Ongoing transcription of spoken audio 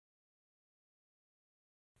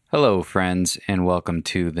Hello, friends, and welcome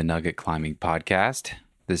to the Nugget Climbing Podcast.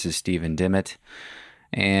 This is Stephen Dimmitt,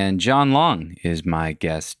 and John Long is my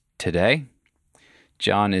guest today.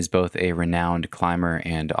 John is both a renowned climber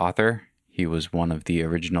and author. He was one of the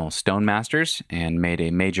original Stone Masters and made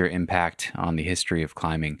a major impact on the history of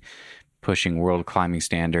climbing, pushing world climbing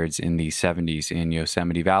standards in the 70s in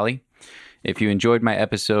Yosemite Valley. If you enjoyed my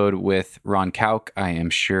episode with Ron Kauk, I am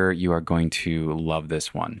sure you are going to love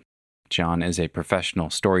this one. John is a professional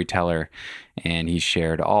storyteller, and he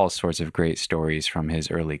shared all sorts of great stories from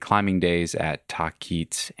his early climbing days at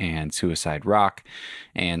Tahquitz and Suicide Rock,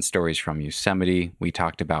 and stories from Yosemite. We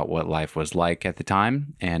talked about what life was like at the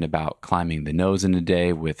time, and about climbing the nose in a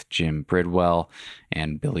day with Jim Bridwell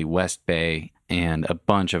and Billy West Bay, and a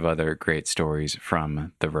bunch of other great stories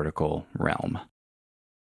from the vertical realm.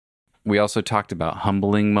 We also talked about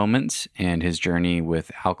humbling moments and his journey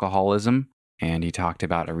with alcoholism. And he talked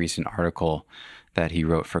about a recent article that he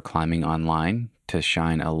wrote for Climbing Online to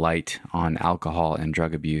shine a light on alcohol and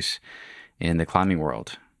drug abuse in the climbing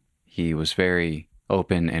world. He was very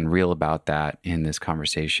open and real about that in this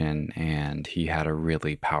conversation, and he had a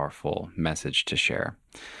really powerful message to share.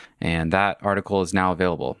 And that article is now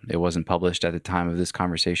available. It wasn't published at the time of this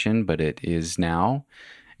conversation, but it is now,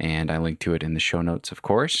 and I link to it in the show notes, of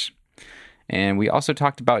course. And we also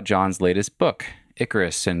talked about John's latest book.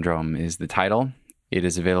 Icarus Syndrome is the title. It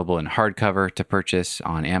is available in hardcover to purchase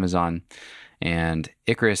on Amazon. And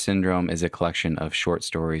Icarus Syndrome is a collection of short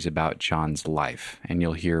stories about John's life. And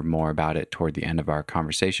you'll hear more about it toward the end of our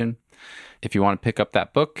conversation. If you want to pick up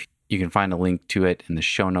that book, you can find a link to it in the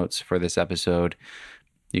show notes for this episode.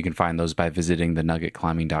 You can find those by visiting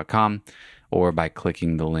thenuggetclimbing.com or by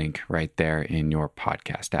clicking the link right there in your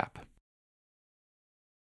podcast app.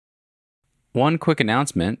 One quick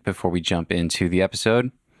announcement before we jump into the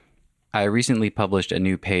episode. I recently published a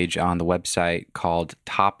new page on the website called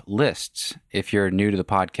Top Lists. If you're new to the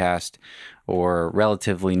podcast or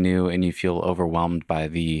relatively new and you feel overwhelmed by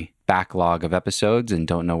the backlog of episodes and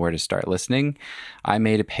don't know where to start listening, I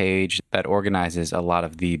made a page that organizes a lot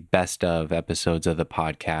of the best of episodes of the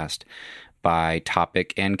podcast by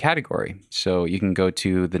topic and category. So you can go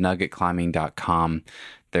to thenuggetclimbing.com.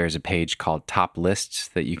 There's a page called Top Lists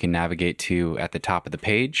that you can navigate to at the top of the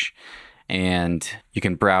page, and you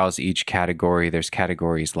can browse each category. There's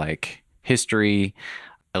categories like history,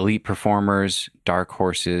 elite performers, dark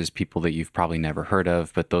horses, people that you've probably never heard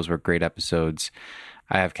of, but those were great episodes.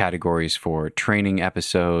 I have categories for training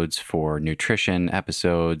episodes, for nutrition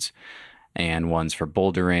episodes, and ones for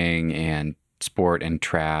bouldering and sport and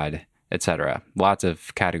trad, etc. Lots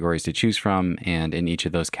of categories to choose from, and in each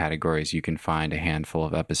of those categories, you can find a handful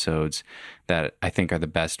of episodes that I think are the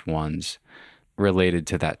best ones related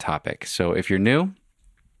to that topic. So if you're new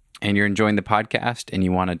and you're enjoying the podcast and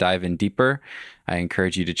you want to dive in deeper, I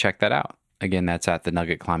encourage you to check that out. Again, that's at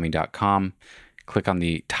thenuggetclimbing.com. Click on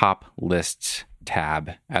the Top Lists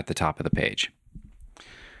tab at the top of the page.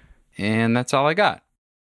 And that's all I got.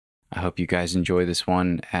 I hope you guys enjoy this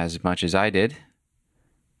one as much as I did.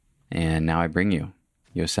 And now I bring you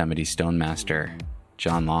Yosemite Stone Master,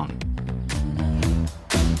 John Long.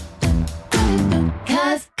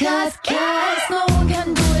 Cause, no one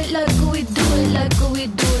can do it like we do it, like we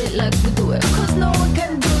do it, like we do it. Cause no one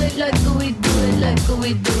can do it like we do it, like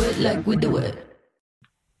we do it, like we do it.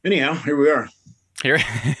 Anyhow, here we are. Here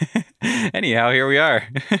we are.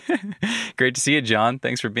 Great to see you, John.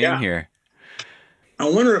 Thanks for being here. I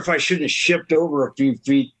wonder if I shouldn't have shipped over a few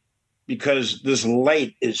feet because this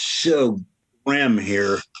light is so grim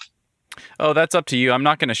here. Oh, that's up to you. I'm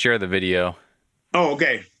not going to share the video. Oh,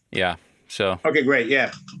 okay. Yeah. So. Okay, great.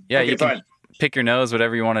 Yeah. Yeah, okay, you can fine. Pick your nose,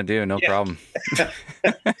 whatever you want to do. No problem.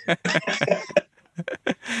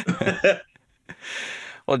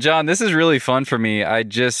 Well, John, this is really fun for me. I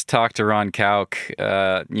just talked to Ron Kauk,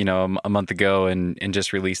 a month ago and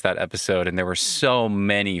just released that episode. And there were so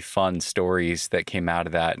many fun stories that came out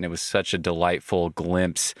of that. And it was such a delightful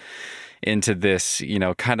glimpse into this,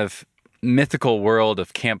 kind of mythical world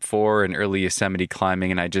of Camp 4 and early Yosemite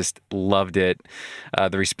climbing. And I just loved it.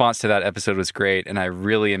 The response to that episode was great. And I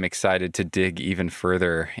really am excited to dig even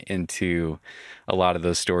further into a lot of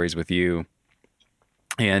those stories with you.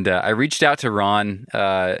 And I reached out to Ron,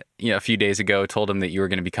 a few days ago, told him that you were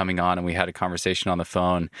going to be coming on, and we had a conversation on the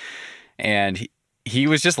phone. And he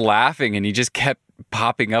was just laughing, and he just kept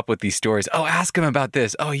popping up with these stories. Oh, ask him about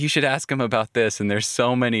this. Oh, you should ask him about this. And there's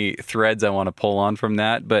so many threads I want to pull on from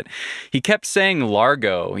that. But he kept saying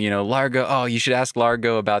Largo, Largo. Oh, you should ask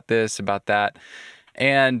Largo about this, about that.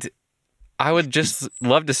 And I would just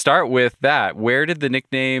love to start with that. Where did the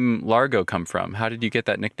nickname Largo come from? How did you get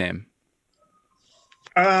that nickname?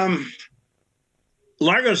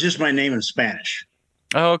 Largo is just my name in Spanish.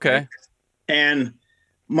 Oh, okay. And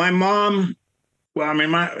my mom, well, I mean,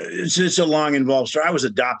 it's a long involved story. I was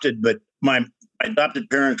adopted, but my adopted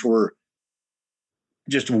parents were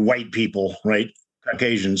just white people, right?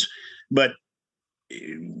 Caucasians. But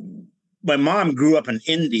my mom grew up in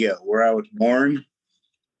Indio, where I was born.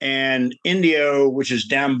 And Indio, which is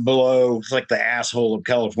down below, it's like the asshole of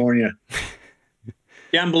California,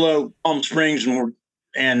 down below Palm Springs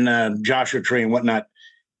and Joshua Tree and whatnot.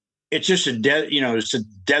 It's just it's a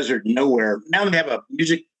desert nowhere. Now they have a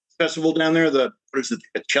music festival down there. What is it,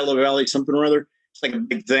 the Coachella Valley, something or other. It's like a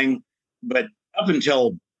big thing. But up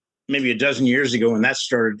until maybe a dozen years ago when that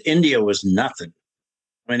started, India was nothing.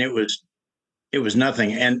 I mean, it was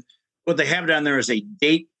nothing. And what they have down there is a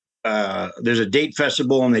date. There's a date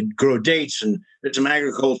festival, and they grow dates, and there's some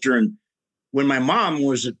agriculture. And when my mom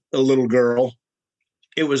was a little girl,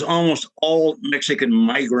 it was almost all Mexican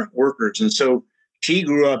migrant workers. And so she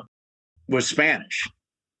grew up with Spanish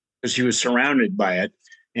because she was surrounded by it.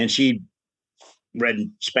 And she read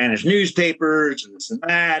Spanish newspapers and this and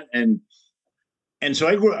that. And so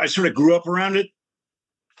I sort of grew up around it,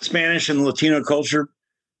 Spanish and Latino culture.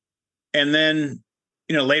 And then,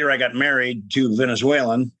 later I got married to a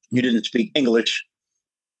Venezuelan who didn't speak English.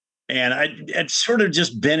 And I'd sort of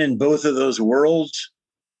just been in both of those worlds,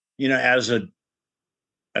 as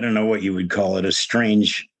I don't know what you would call it, a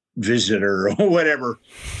strange visitor or whatever.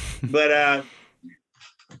 But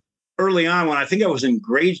early on, when I think I was in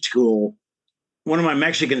grade school, one of my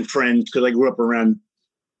Mexican friends, because I grew up around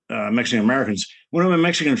Mexican Americans, one of my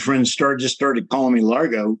Mexican friends started calling me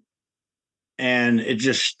Largo, and it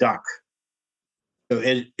just stuck. So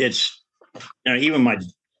it's even my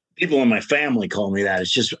people in my family call me that.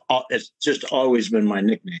 It's just always been my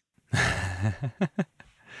nickname.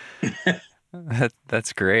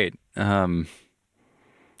 That's great.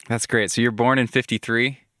 That's great. So you're born in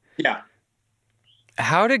 1953? Yeah.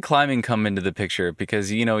 How did climbing come into the picture?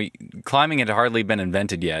 Because, climbing had hardly been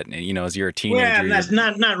invented yet, as you're a teenager. Yeah, that's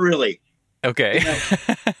not really. Okay.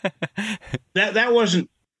 That wasn't,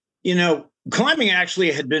 climbing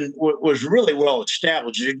actually was really well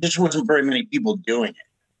established. There just wasn't very many people doing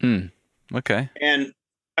it. Okay. And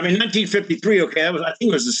I mean, 1953, okay, I think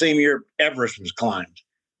it was the same year Everest was climbed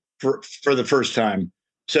for the first time.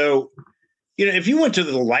 So, if you went to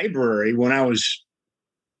the library when I was,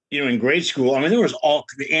 in grade school, I mean, there was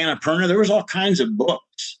Annapurna, there was all kinds of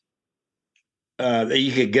books that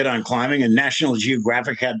you could get on climbing, and National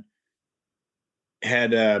Geographic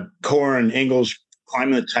had Cora and Ingalls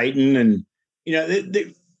climbing the Titan, and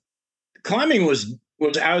the climbing was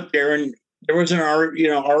out there, and there was an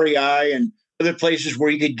REI and other places where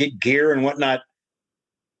you could get gear and whatnot.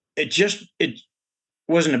 It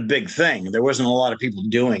wasn't a big thing. There wasn't a lot of people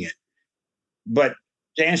doing it. But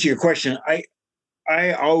to answer your question,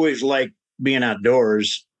 I always liked being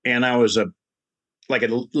outdoors, and I was like a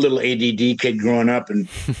little ADD kid growing up, and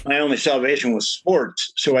my only salvation was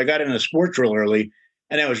sports. So I got into sports real early,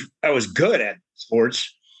 and I was good at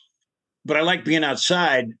sports, but I liked being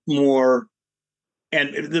outside more.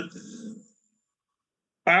 And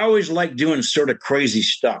I always liked doing sort of crazy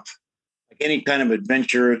stuff, like any kind of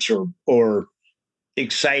adventures or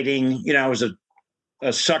exciting. I was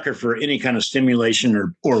a sucker for any kind of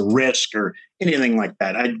stimulation or risk or anything like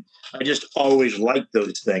that. I just always liked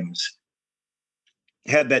those things.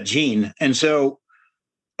 Had that gene. And so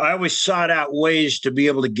I always sought out ways to be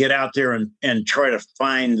able to get out there and try to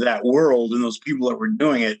find that world and those people that were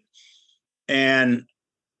doing it. And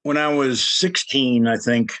when I was 16, I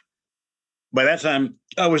think, by that time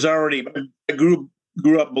I grew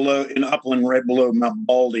up in upland right below Mount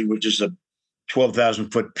Baldy, which is a 12,000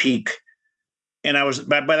 foot peak. And I was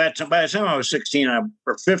by the time I was 16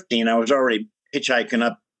 or 15, I was already hitchhiking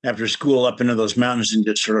up after school up into those mountains and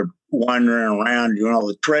just sort of wandering around, doing all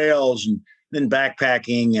the trails and then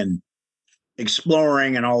backpacking and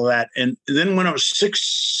exploring and all that. And then when I was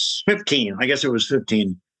 15, I guess it was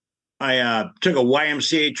 15, I took a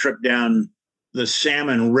YMCA trip down the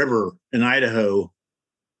Salmon River in Idaho,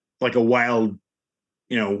 like a wild,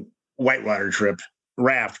 whitewater trip,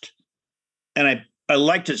 raft. And I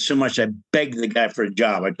liked it so much, I begged the guy for a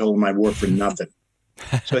job. I told him I'd work for nothing.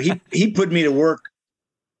 So he put me to work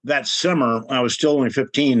that summer when I was still only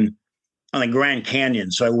 15 on the Grand Canyon.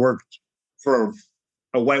 So I worked for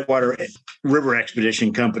a whitewater river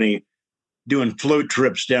expedition company doing float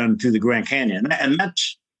trips down through the Grand Canyon. And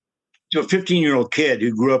that's to a 15-year-old kid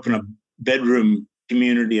who grew up in a bedroom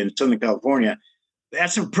community in Southern California.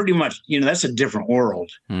 That's that's a different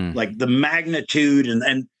world. Like the magnitude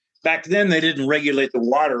and back then they didn't regulate the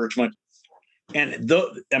water as much. And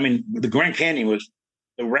the Grand Canyon was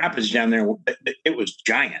the rapids down there, it was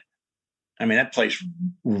giant. I mean, that place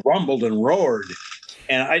rumbled and roared.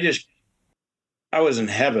 And I was in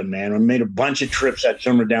heaven, man. I made a bunch of trips that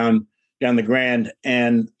summer down the Grand.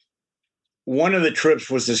 And one of the trips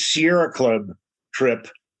was the Sierra Club trip.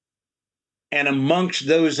 And amongst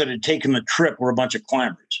those that had taken the trip were a bunch of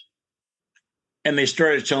climbers. And they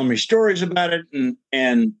started telling me stories about it.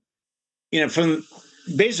 And from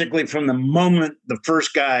the moment the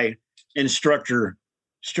first guy instructor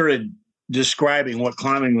started describing what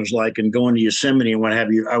climbing was like and going to Yosemite and what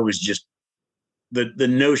have you, I was just, the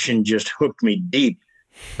notion just hooked me deep.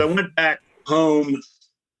 So I went back home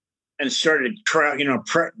and started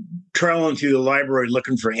trailing through the library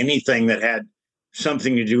looking for anything that had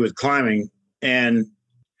something to do with climbing. And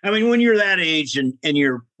I mean, when you're that age and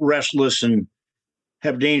you're restless and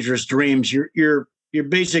have dangerous dreams, you're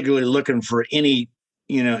basically looking for any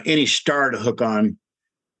star to hook on,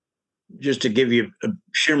 just to give you a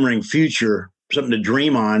shimmering future, something to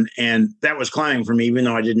dream on. And that was climbing for me, even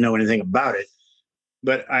though I didn't know anything about it.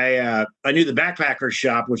 But I knew the Backpacker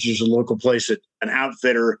Shop, which is a local place, an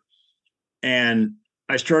outfitter, and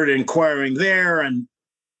I started inquiring there. And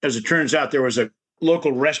as it turns out, there was a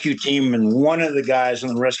local rescue team, and one of the guys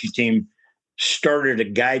on the rescue team started a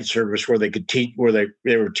guide service where they could teach, where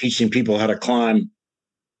they were teaching people how to climb.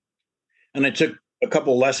 And I took a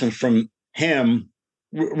couple lessons from him.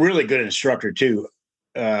 Really good instructor too.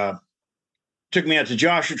 Took me out to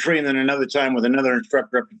Joshua Tree, and then another time with another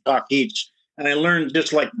instructor up to Talk Eats. And I learned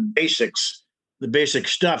just like the basic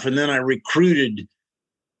stuff. And then I recruited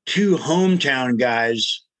two hometown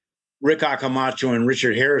guys, Rick Akamatsu and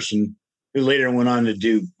Richard Harrison, who later went on to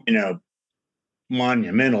do,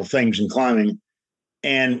 monumental things in climbing.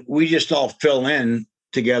 And we just all fell in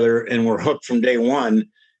together and were hooked from day one.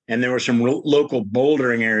 And there were some local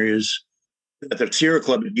bouldering areas that the Sierra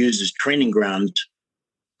Club had used as training grounds.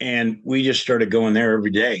 And we just started going there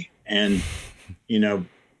every day. And,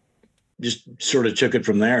 just sort of took it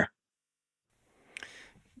from there.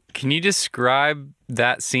 Can you describe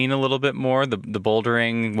that scene a little bit more? The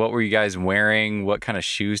bouldering, what were you guys wearing? What kind of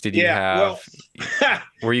shoes did you have? Well,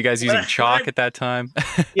 were you guys using chalk at that time?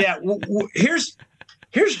 Yeah. Here's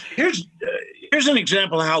an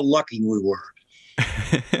example of how lucky we were.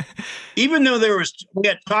 Even though we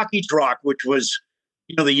had Talk Eats Rock, which was,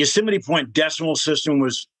 the Yosemite Point decimal system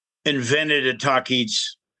was invented at Talk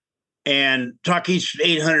Eats. And Talk Eats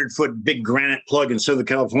 800-foot big granite plug in Southern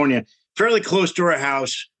California, fairly close to our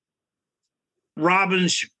house.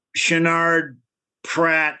 Robbins, Chenard,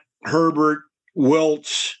 Pratt, Herbert,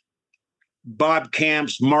 Wiltz, Bob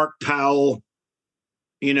Camps, Mark Powell,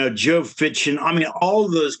 Joe Fitchin. I mean, all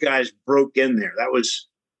of those guys broke in there.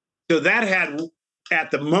 That had at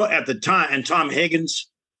the time, and Tom Higgins,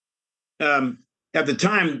 at the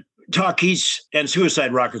time, Talk Eats and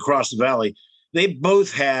Suicide Rock across the valley, they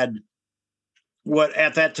both had what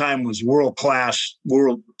at that time was world-class,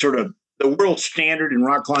 the world standard in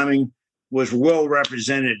rock climbing was well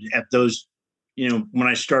represented at those, when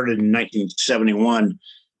I started in 1971,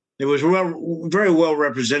 it was very well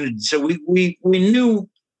represented. So we knew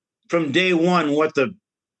from day one what the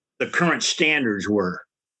current standards were,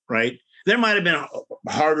 right? There might have been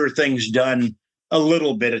harder things done, a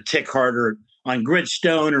little bit, a tick harder on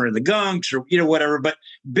Gridstone or the Gunks or, whatever. But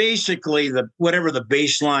basically whatever the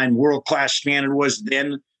baseline world-class standard was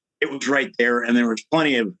then, it was right there. And there was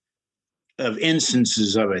plenty of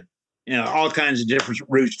instances of it, all kinds of different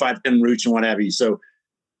routes, 5-10 routes and what have you. So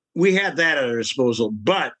we had that at our disposal,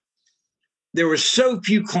 but there were so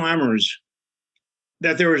few climbers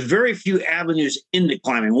that there was very few avenues into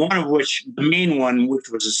climbing, one of which, the main one, which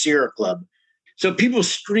was the Sierra Club. So people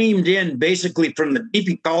streamed in basically from the deep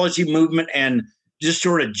ecology movement and just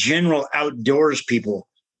sort of general outdoors people,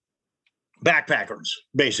 backpackers,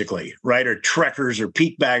 basically, right? Or trekkers or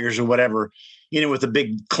peak baggers or whatever, with the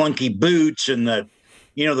big clunky boots and the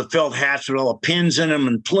felt hats with all the pins in them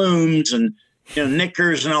and plumes and,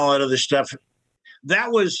 knickers and all that other stuff.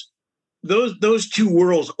 That was, those two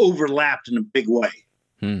worlds overlapped in a big way.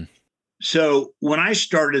 So when I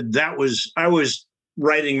started, I was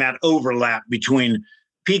writing that overlap between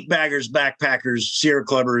peak baggers, backpackers, Sierra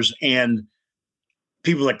Clubbers, and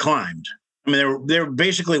people that climbed. I mean, they were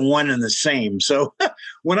basically one and the same. So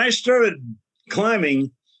when I started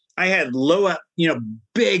climbing, I had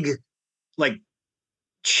big, like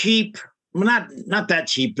cheap, well, not that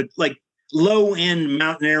cheap, but like low end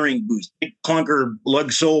mountaineering boots, big clunker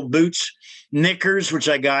lug sole boots, knickers, which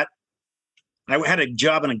I got. I had a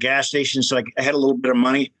job in a gas station, so I had a little bit of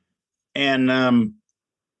money. And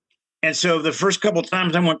so the first couple of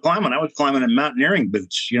times I went climbing, I was climbing in mountaineering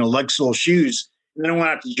boots, lug sole shoes. And then I went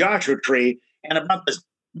out to Joshua Tree And about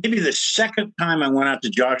maybe the second time I went out to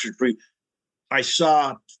Joshua Tree, I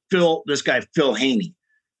saw this guy, Phil Haney.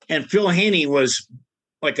 And Phil Haney was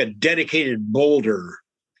like a dedicated boulder.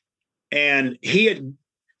 And he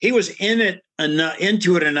was into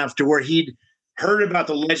it enough to where he'd heard about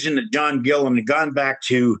the legend of John Gill and had gone back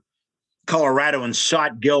to Colorado and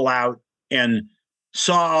sought Gill out and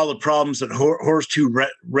saw all the problems at Horseshoe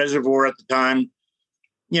Reservoir at the time.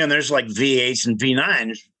 And there's like V8s and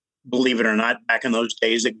V9s, believe it or not, back in those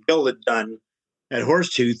days that Gill had done at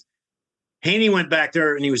Horsetooth. Haney went back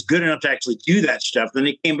there and he was good enough to actually do that stuff. Then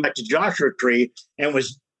he came back to Joshua Tree and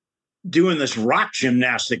was doing this rock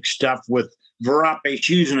gymnastic stuff with Verape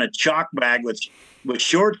shoes and a chalk bag with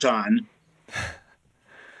shorts on.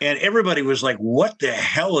 And everybody was like, what the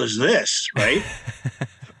hell is this? Right?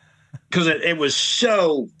 Because it was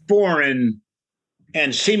so foreign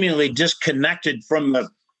and seemingly disconnected from the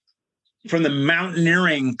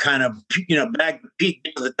mountaineering kind of, back peak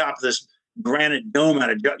to the top of this granite dome out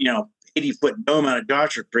of, 80-foot dome out of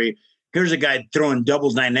Joshua Tree. Here's a guy throwing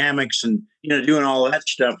double dynamics and, doing all that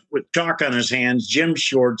stuff with chalk on his hands, gym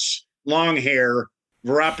shorts, long hair,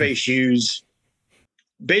 Verape shoes.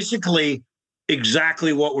 Basically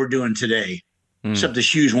exactly what we're doing today, except the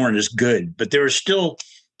shoes weren't as good, but they were still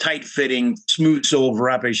tight fitting, smooth sole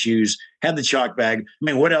Verape shoes, had the chalk bag. I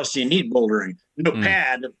mean, what else do you need bouldering? No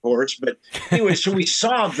pad, of course. But anyway, so we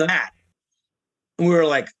saw that. And we were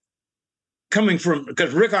like,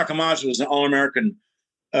 because Rick Akamatsu was an All-American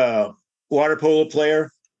water polo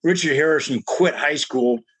player. Richard Harrison quit high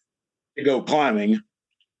school to go climbing.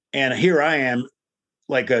 And here I am,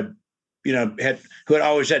 like who had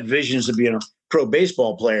always had visions of being a pro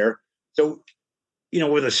baseball player. So,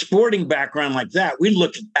 with a sporting background like that, we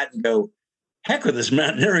looked at that and go, heck with this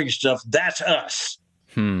mountaineering stuff. That's us.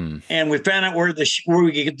 And we found out where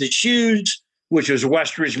we could get the shoes, which was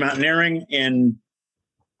Westridge Mountaineering in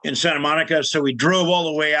Santa Monica. So we drove all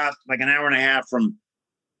the way out, like an hour and a half from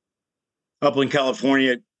Upland,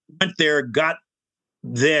 California, went there, got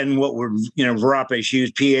then what were, Verape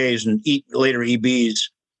shoes, PAs, and later EBs,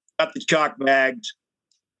 got the chalk bags.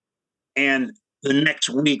 And the next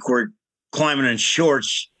week we're climbing in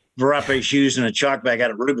shorts, Verape shoes, and a chalk bag out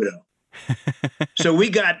of Rubidoux. So we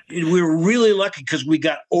were really lucky because we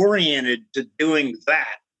got oriented to doing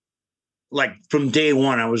that. Like from day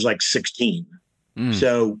one, I was like 16.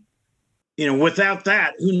 So, without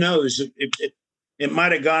that, who knows? It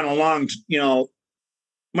might have gone along,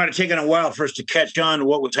 might have taken a while for us to catch on to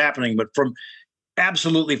what was happening. But from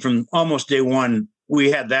almost day one,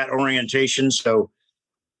 we had that orientation. So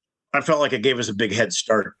I felt like it gave us a big head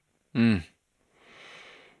start.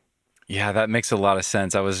 Yeah, that makes a lot of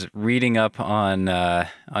sense. I was reading up on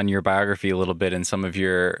your biography a little bit and some of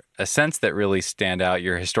your ascents that really stand out,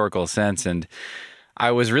 your historical ascents, and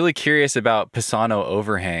I was really curious about Pisano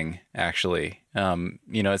Overhang, actually.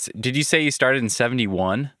 Did you say you started in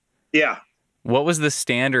 71? Yeah. What was the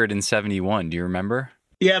standard in 71? Do you remember?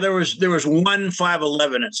 Yeah, there was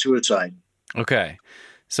 1-5-11 at Suicide. Okay.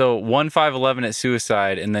 So 1-5-11 at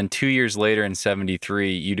Suicide, and then 2 years later in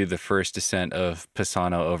 73, you do the first descent of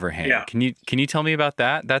Pisano Overhang. Yeah. Can you tell me about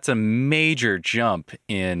that? That's a major jump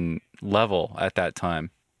in level at that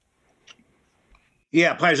time.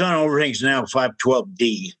 Yeah, Pisano Overhang is now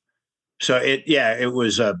 512D. So it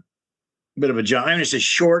was a bit of a jump. I mean, it's a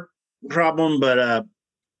short problem, but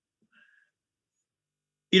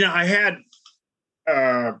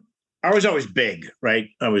I was always big, right?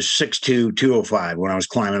 I was 6'2", 205 when I was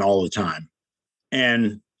climbing all the time.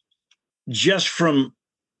 And just from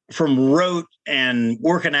rote and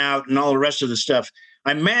working out and all the rest of the stuff,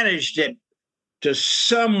 I managed to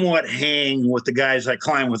somewhat hang with the guys I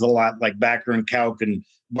climb with a lot, like Backer and Kauk and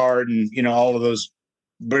Bard and, all of those,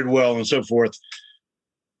 Bridwell and so forth,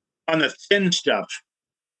 on the thin stuff,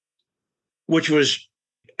 which was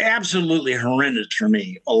absolutely horrendous for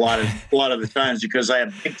me a lot of the times because I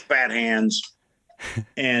have big fat hands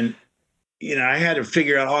and I had to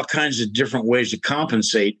figure out all kinds of different ways to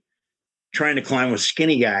compensate trying to climb with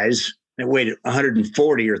skinny guys that weighed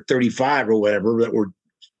 140 or 35 or whatever that were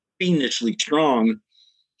fiendishly strong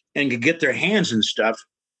and could get their hands and stuff.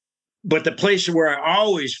 But the place where I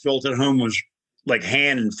always felt at home was like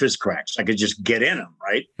hand and fist cracks. I could just get in them,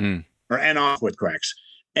 right? And off with cracks.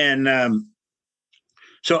 And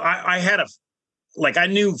so I had I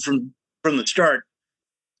knew from the start,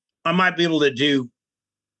 I might be able to do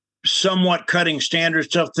somewhat cutting standard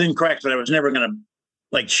stuff, thin cracks, but I was never going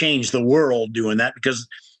to change the world doing that because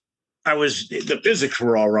the physics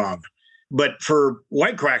were all wrong. But for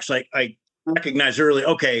white cracks, I recognized early,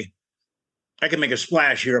 okay, I can make a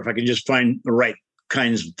splash here if I can just find the right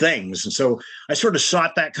kinds of things. And so I sort of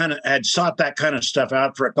sought that kind of stuff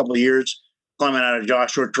out for a couple of years, climbing out of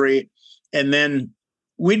Joshua Tree. And then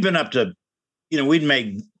we'd been up to, we'd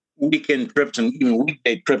made weekend trips and even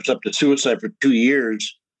weekday trips up to Suicide for 2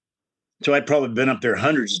 years. So I'd probably been up there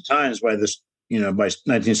hundreds of times by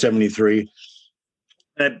 1973.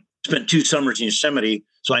 And I spent 2 summers in Yosemite,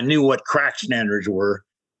 so I knew what crack standards were.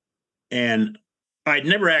 And I'd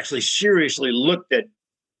never actually seriously looked at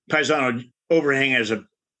Paisano overhang as a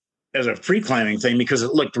free climbing thing because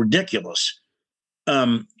it looked ridiculous.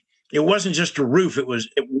 It wasn't just a roof; it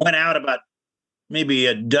went out about maybe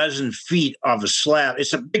a dozen feet off a slab.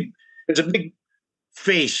 It's a big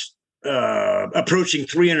face approaching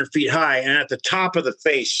 300 feet high, and at the top of the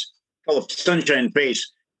face, called the Sunshine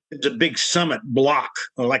Face, it's a big summit block,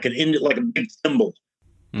 like a big thimble,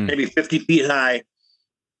 maybe 50 feet high,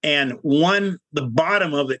 and the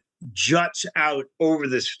bottom of it juts out over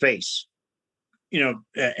this face,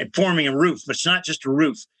 forming a roof. But it's not just a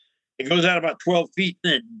roof; it goes out about 12 feet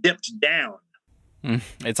and it dips down.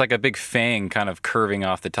 It's like a big fang kind of curving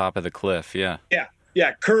off the top of the cliff. Yeah. Yeah.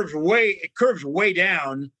 It curves way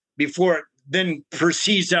down before it then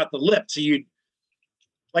proceeds out the lip. So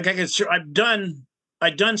I'd done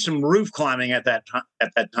some roof climbing at that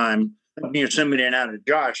time near Yosemite and out of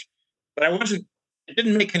Josh, but it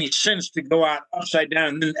didn't make any sense to go out upside down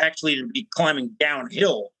and then actually to be climbing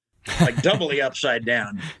downhill, like doubly upside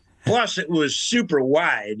down. Plus it was super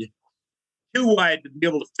wide, too wide to be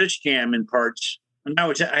able to fish jam in parts. And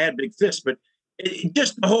now I had big fists, but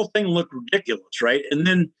the whole thing looked ridiculous, right? And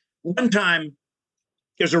then one time,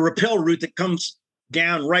 there's a rappel route that comes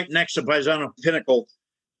down right next to Paisano Pinnacle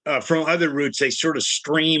from other routes. They sort of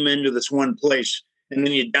stream into this one place, and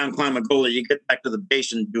then you down climb a gully, you get back to the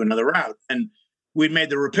base and do another route. And we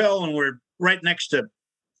made the rappel, and we're right next to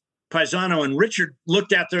Paisano. And Richard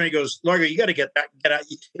looked out there and he goes, "Largo, you got to get out.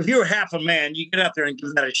 If you're half a man, you get out there and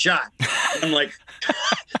give that a shot." And I'm like,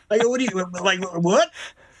 "What do you like? What?"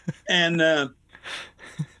 And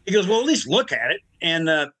he goes, "Well, at least look at it." And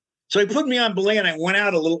so he put me on belay, and I went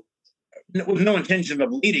out a little with no intention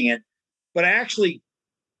of leading it, but I actually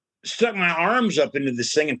stuck my arms up into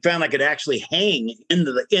this thing and found I could actually hang in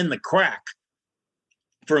the crack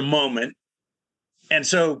for a moment. And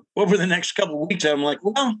so over the next couple of weeks, I'm like,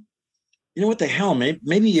 well, what the hell? Maybe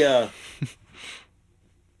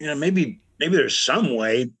there's some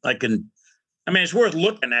way I can. I mean, it's worth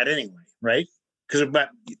looking at anyway, right? Because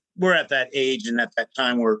we're at that age and at that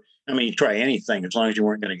time where, you try anything as long as you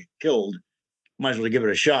weren't going to get killed. Might as well give it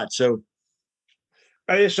a shot. So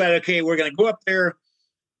I decided, okay, we're going to go up there.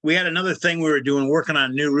 We had another thing we were doing, working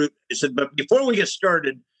on a new route. I said, but before we get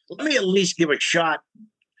started, let me at least give a shot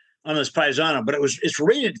on this Paisano. But it's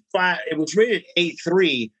rated 5. It was rated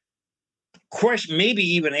A3. Question, maybe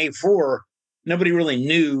even A4. Nobody really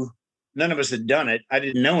knew. None of us had done it. I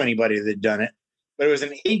didn't know anybody that had done it. But it was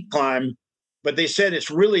an 8 climb. But they said it's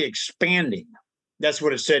really expanding. That's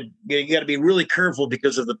what it said. You got to be really careful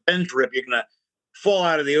because of the pen trip. You're going to fall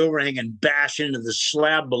out of the overhang and bash into the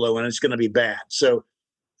slab below, and it's going to be bad. So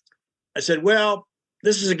I said, well,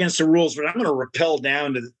 this is against the rules, but I'm going to rappel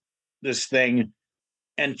down to this thing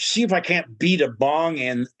and see if I can't beat a bong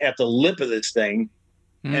in at the lip of this thing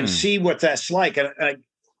and see what that's like. And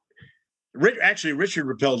actually, Richard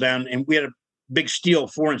rappelled down, and we had a big steel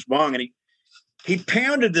 4-inch bong, and he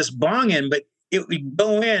pounded this bong in, but it would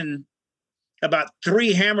go in about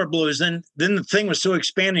 3 hammer blows. Then the thing was so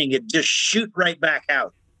expanding, it just shoot right back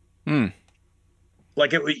out. You're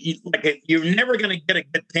never going to get a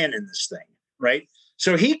good pin in this thing, right?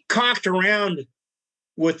 So he cocked around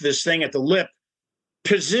with this thing at the lip,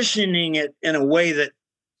 positioning it in a way that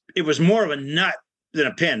it was more of a nut than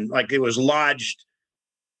a pin, like it was lodged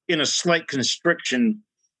in a slight constriction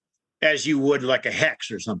as you would like a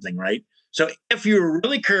hex or something, right? So if you were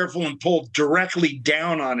really careful and pulled directly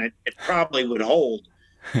down on it, it probably would hold.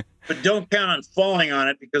 But don't count on falling on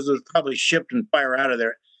it because it was probably shipped and fire out of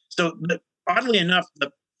there. So oddly enough,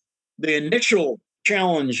 the initial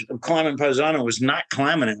challenge of climbing Paisano was not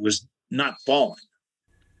climbing it, was not falling.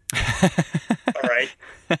 All right.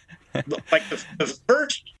 Like the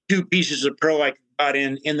first 2 pieces of pearl I got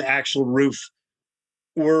in the actual roof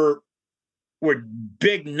were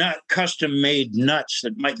big custom made nuts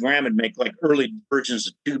that Mike Graham would make, like early versions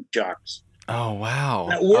of tube chocks. Oh, wow.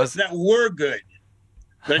 That were good.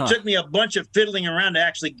 But it took me a bunch of fiddling around to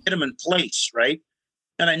actually get them in place, right?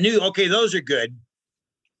 And I knew, okay, those are good.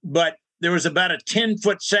 But there was about a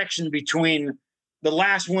 10-foot section between the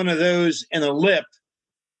last one of those and the lip.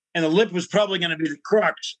 And the lip was probably going to be the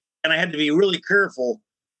crux. And I had to be really careful.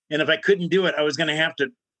 And if I couldn't do it, I was going to have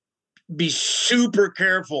to be super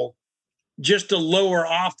careful just to lower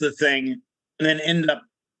off the thing and then end up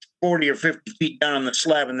 40 or 50 feet down on the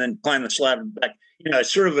slab and then climb the slab and back.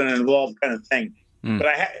 It's sort of an involved kind of thing. But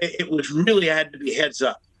it was really, I had to be heads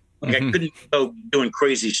up. Like I couldn't go doing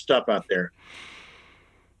crazy stuff out there.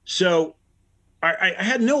 So I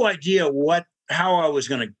had no idea how I was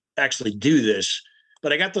going to actually do this,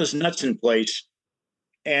 but I got those nuts in place,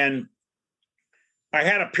 and I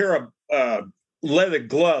had a pair of leather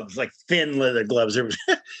gloves, like thin leather gloves. There was,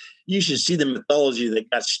 you should see the mythology that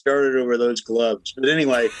got started over those gloves. But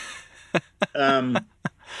anyway,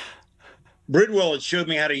 Bridwell had showed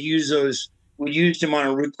me how to use those. We used them on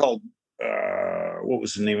a route called, what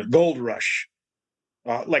was the name of it? Gold Rush,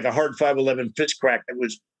 like a hard 511 fist crack that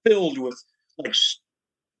was filled with, like,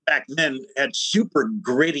 back then had super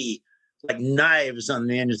gritty, like knives on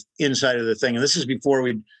the inside of the thing. And this is before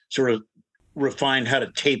we'd sort of refined how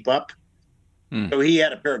to tape up. So he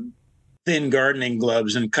had a pair of thin gardening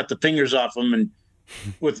gloves and cut the fingers off them, and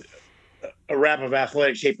with a wrap of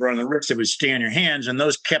athletic tape around the wrist that would stay on your hands. And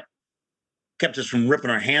those kept us from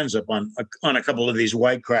ripping our hands up on a couple of these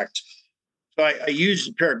wide cracks. So I used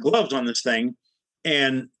a pair of gloves on this thing,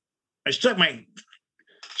 and I stuck my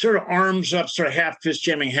sort of arms up, sort of half fist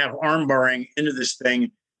jamming, half arm barring into this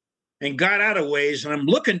thing, and got out of ways. And I'm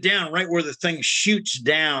looking down right where the thing shoots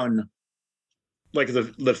down, like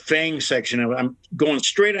the fang section of it. I'm going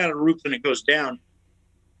straight out of the roof and it goes down.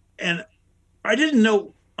 And I didn't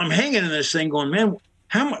know, I'm hanging in this thing going, man,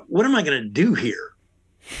 what am I going to do here?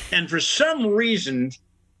 And for some reason,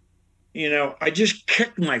 I just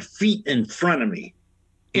kicked my feet in front of me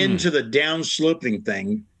into the down-sloping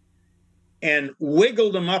thing and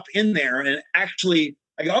wiggled them up in there. And actually,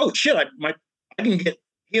 I go, oh, shit, I can get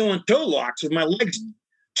heel and toe locks with my legs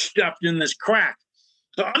stuffed in this crack.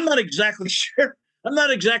 So I'm not exactly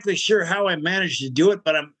sure how I managed to do it,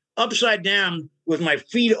 but I'm upside down with my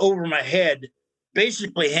feet over my head,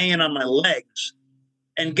 basically hanging on my legs,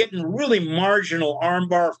 and getting really marginal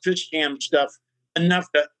armbar fist jam stuff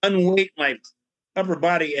enough to unweight my upper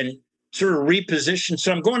body and sort of reposition.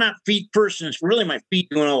 So I'm going out feet first, and it's really my feet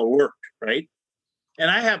doing all the work, right?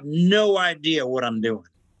 And I have no idea what I'm doing.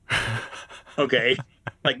 Okay,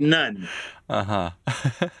 like none. And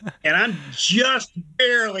I'm just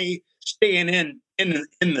barely staying in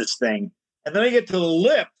this thing. And then I get to the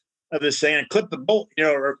lip of this thing and clip the bolt,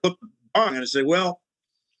 or clip the bong, and I say, well,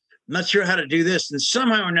 I'm not sure how to do this. And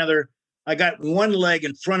somehow or another, I got one leg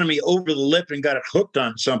in front of me over the lip and got it hooked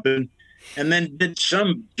on something, and then did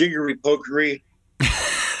some jiggery pokery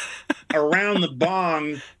around the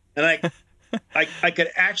bong. And I could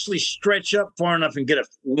actually stretch up far enough and get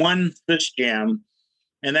one fist jam.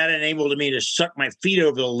 And that enabled me to suck my feet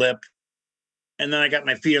over the lip. And then I got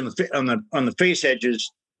my feet on the face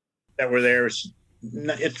edges that were there.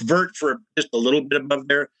 It's vert for just a little bit above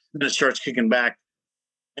there. Then it starts kicking back.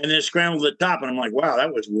 And then it scrambled at the top. And I'm like, wow,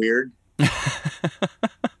 that was weird.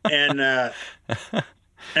 And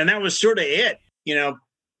that was sort of it.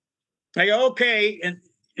 I go, okay. And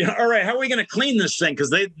all right, how are we going to clean this thing?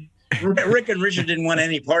 Because Rick and Richard didn't want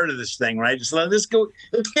any part of this thing, right? So let's get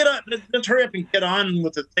on. Let's hurry up and get on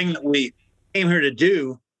with the thing that we came here to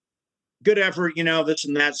do. Good effort, this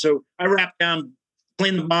and that. So I wrapped down,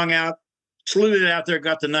 cleaned the bong out, slewed it out there,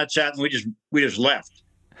 got the nuts out, and we just left.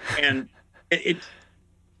 And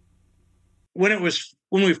when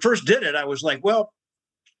we first did it, I was like, well,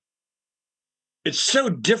 it's so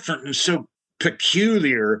different and so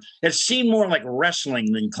peculiar. It seemed more like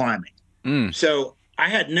wrestling than climbing. So I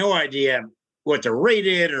had no idea what to rate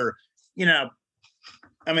it, or,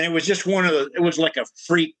 it was just it was like a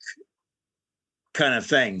freak kind of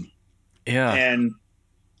thing. Yeah. And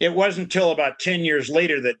it wasn't until about 10 years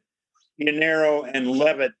later that Yanero and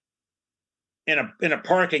Levitt, in a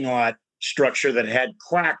parking lot structure that had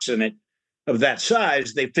cracks in it of that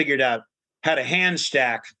size, they figured out how to hand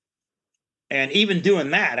stack. And even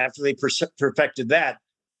doing that, after they perfected that,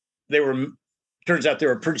 turns out they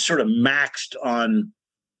were pretty sort of maxed on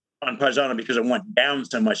Paisano because it went down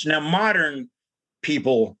so much. Now modern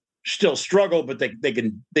people still struggle, but they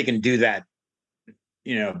can do that.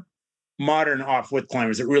 Modern off-width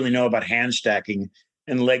climbers that really know about hand stacking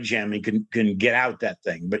and leg jamming can get out that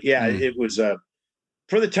thing. But yeah, it was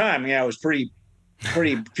for the time. Yeah, it was pretty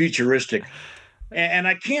futuristic. And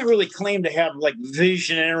I can't really claim to have like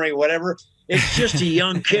visionary whatever. It's just a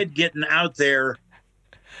young kid getting out there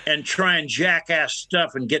and trying jackass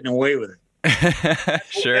stuff and getting away with it.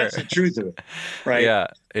 Sure. That's the truth of it. Right. Yeah.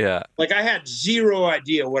 Yeah. Like I had zero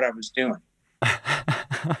idea what I was doing.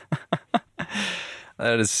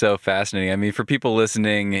 That is so fascinating. I mean, for people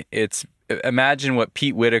listening, it's imagine what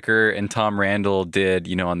Pete Whitaker and Tom Randall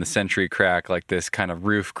did, on the Century Crack, like this kind of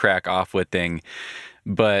roof crack offwood thing,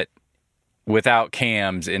 but without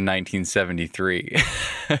cams in 1973.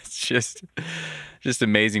 It's just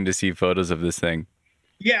amazing to see photos of this thing.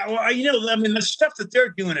 Yeah, well, the stuff that they're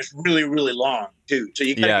doing is really, really long too. So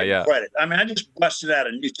you got to give credit. I mean, I just busted out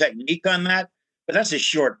a new technique on that, but that's a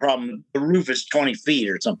short problem. The roof is 20 feet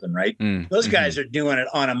or something, right? Those guys are doing it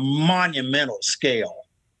on a monumental scale.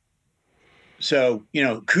 So,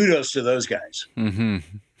 kudos to those guys. Mm-hmm.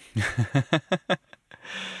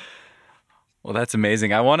 Well, that's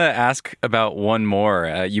amazing. I want to ask about one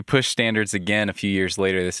more. You pushed standards again a few years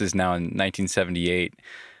later. This is now in 1978.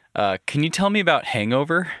 Can you tell me about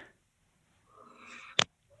Hangover?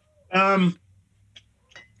 Yeah,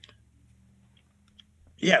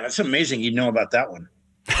 that's amazing. You know about that one.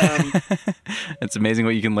 It's amazing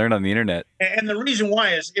what you can learn on the internet. And the reason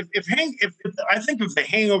why is if the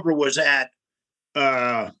Hangover was at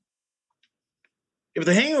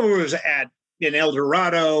in El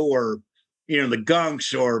Dorado or the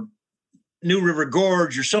Gunks or New River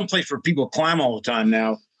Gorge or someplace where people climb all the time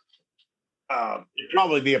now, it'd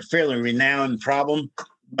probably be a fairly renowned problem.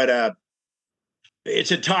 But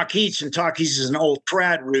it's at Talkeet's, and Talkeet's is an old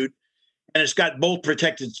trad route, and it's got bolt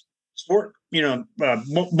protected bolt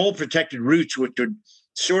protected routes, which would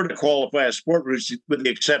sort of qualify as sport routes, with the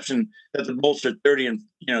exception that the bolts are 30 and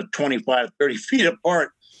 25, 30 feet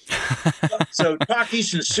apart. So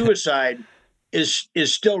Talkeet's and Suicide is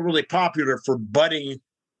still really popular for budding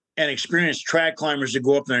and experienced trad climbers to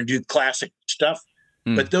go up there and do classic stuff.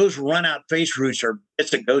 But those run out face routes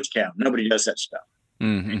it's a ghost town. Nobody does that stuff.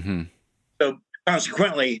 Mm-hmm. So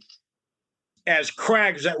consequently, as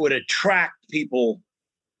crags that would attract people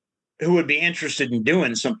who would be interested in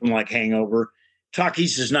doing something like Hangover,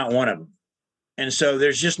 Talkeet's is not one of them. And so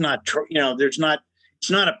there's just not, it's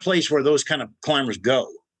not a place where those kind of climbers go.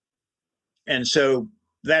 And so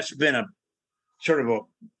that's been a sort of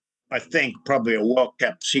I think probably a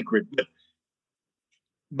well-kept secret. But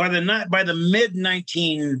by the mid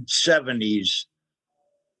 1970s,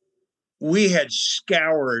 we had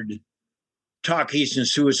scoured Talkeet's and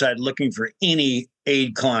Suicide looking for any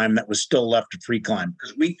aid climb that was still left to free climb,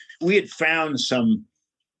 because we had found some,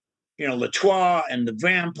 Latois and the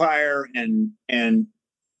Vampire and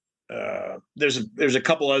there's a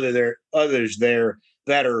couple others there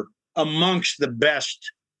that are amongst the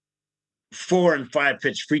best 4 and 5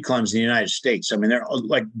 pitch free climbs in the United States. I mean, they're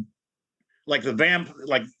like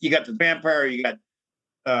you got the Vampire, you got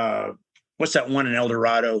what's that one in El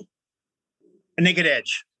Dorado? A Naked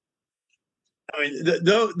Edge. I mean,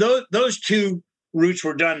 those two routes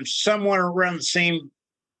were done somewhere around the same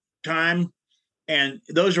time, and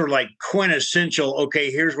those were like quintessential. Okay,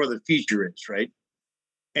 here's where the future is, right?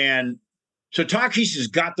 And so Talkeet's has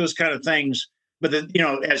got those kind of things, but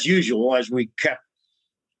as usual, as we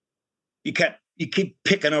you keep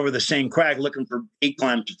picking over the same crag looking for aid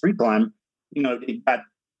climb to free climb.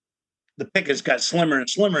 The pickets got slimmer and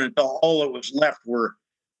slimmer until all that was left were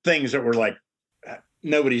things that were like,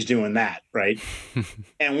 nobody's doing that, right?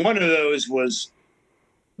 And one of those was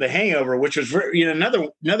the Hangover, which was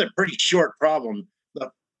another pretty short problem.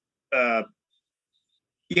 You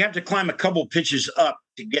have to climb a couple pitches up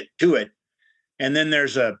to get to it, and then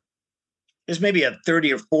there's maybe a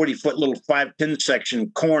 30 or 40 foot little 5-pin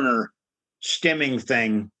section corner stemming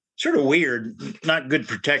thing. Sort of weird, not good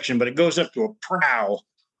protection, but it goes up to a prow,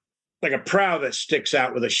 like a prow that sticks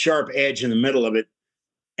out with a sharp edge in the middle of it.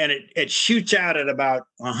 And it shoots out at about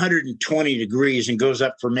 120 degrees and goes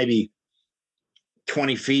up for maybe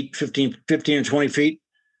 20 feet, 15 or 20 feet.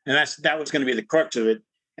 And that was going to be the crux of it.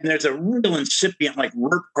 And there's a real incipient like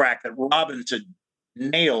rope crack that Robbins had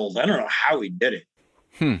nailed. I don't know how he did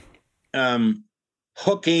it.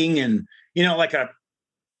 Hooking and, like a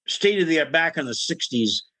state of the art back in the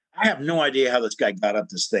 60s. I have no idea how this guy got up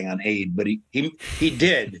this thing on aid, but he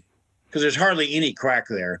did, because there's hardly any crack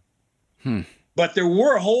there. But there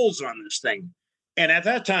were holes on this thing. And at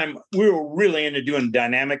that time, we were really into doing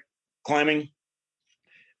dynamic climbing.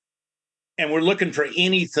 And we're looking for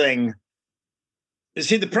anything.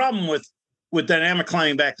 See, the problem with dynamic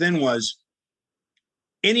climbing back then was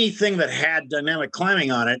anything that had dynamic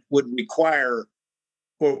climbing on it would require,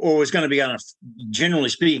 or was going to be generally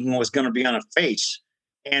speaking, was going to be on a face.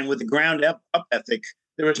 And with the ground up ethic,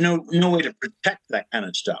 there was no way to protect that kind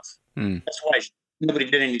of stuff. That's why nobody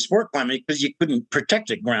did any sport climbing, because you couldn't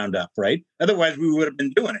protect it ground up, right? Otherwise, we would have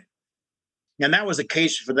been doing it. And that was the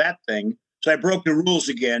case for that thing. So I broke the rules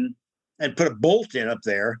again and put a bolt in up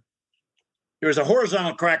there. There was a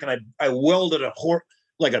horizontal crack, and I welded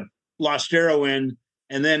like a Lost Arrow in,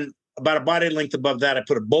 and then about a body length above that, I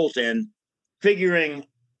put a bolt in, figuring,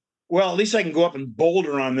 well, at least I can go up and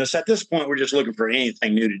boulder on this. At this point, we're just looking for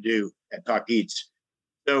anything new to do at Talk Eats.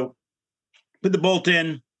 So put the bolt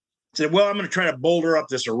in, said, well, I'm going to try to boulder up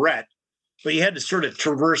this arete. But you had to sort of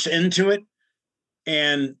traverse into it.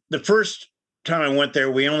 And the first time I went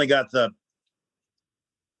there, we only got I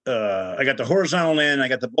got the horizontal in, I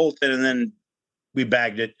got the bolt in, and then we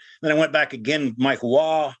bagged it. Then I went back again with Mike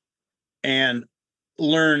Waugh and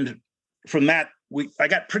learned from that. I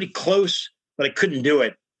got pretty close, but I couldn't do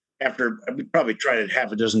it after we probably tried it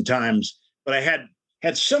half a dozen times. But I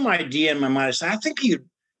had some idea in my mind. I said, I think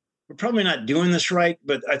we're probably not doing this right,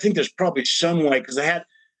 but I think there's probably some way, because I had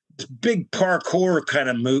this big parkour kind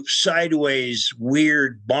of move, sideways,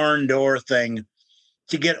 weird barn door thing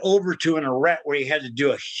to get over to an arete where you had to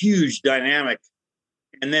do a huge dynamic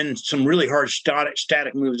and then some really hard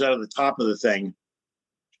static moves out of the top of the thing.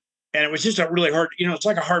 And it was just a really hard, it's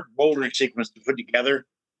like a hard bouldering sequence to put together.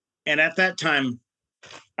 And at that time,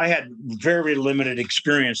 I had very limited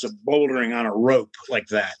experience of bouldering on a rope like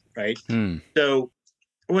that, right? So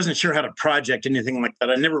I wasn't sure how to project anything like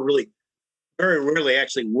that. I never really, very rarely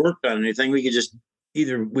actually worked on anything. We could just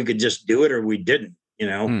do it or we didn't,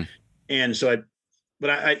 And so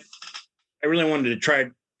I really wanted to try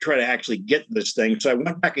to actually get this thing. So I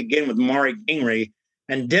went back again with Mari Gingrey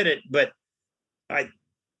and did it, but I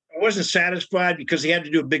wasn't satisfied because he had to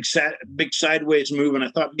do a big sideways move, and I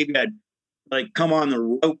thought maybe I'd like come on the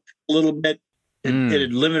rope a little bit. It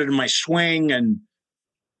had limited my swing, and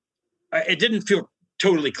it didn't feel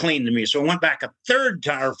totally clean to me. So I went back a third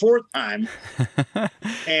time or fourth time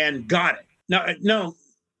and got it. No,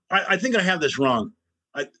 I think I have this wrong.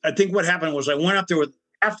 I think what happened was I went up there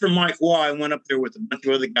after Mike Waugh, I went up there with a bunch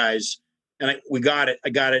of other guys, and we got it. I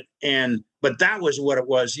got it. But that was what it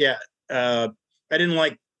was. Yeah. I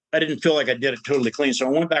didn't feel like I did it totally clean. So I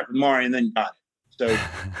went back with Mari and then got it. So,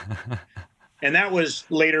 and that was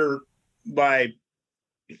later, by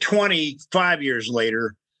 25 years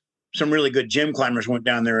later, some really good gym climbers went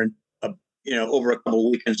down there and, over a couple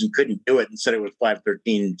of weekends and couldn't do it and said it was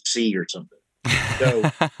 513C or something.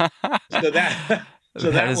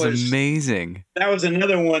 That was amazing. That was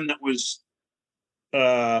another one that was,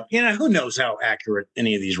 who knows how accurate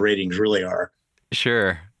any of these ratings really are.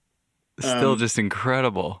 Sure. Still just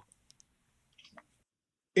incredible.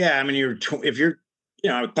 Yeah. I mean, if you're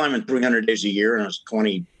I was climbing 300 days a year and I was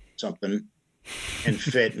 20 something and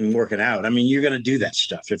fit and working out. I mean, you're going to do that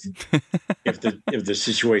stuff if the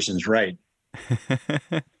situation's right.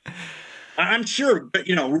 I'm sure, but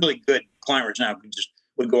really good climbers now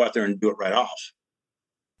would go out there and do it right off.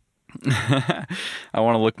 I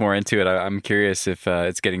want to look more into it. I'm curious if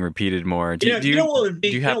it's getting repeated more. Do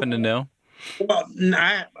you happen to know? Well,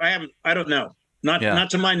 I don't know. Not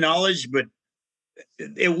to my knowledge, but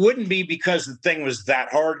it wouldn't be because the thing was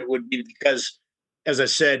that hard. It would be because, as I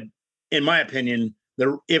said, in my opinion,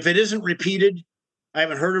 if it isn't repeated, I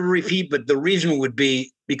haven't heard of a repeat, but the reason would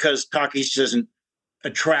be because Talk East doesn't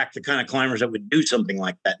attract the kind of climbers that would do something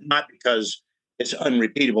like that, not because it's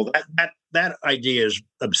unrepeatable. That idea is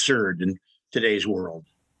absurd in today's world.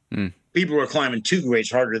 People are climbing 2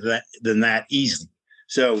 grades harder than that easily.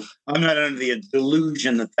 So I'm not under the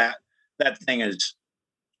delusion that thing is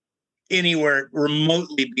anywhere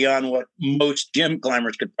remotely beyond what most gym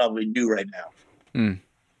climbers could probably do right now.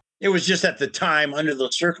 It was just at the time, under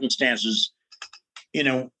those circumstances,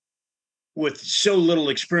 with so little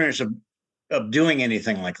experience of doing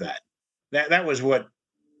anything like that. That was what,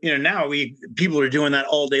 now people are doing that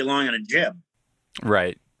all day long in a gym.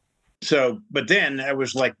 Right. So, but then I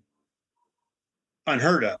was like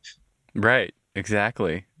unheard of. Right.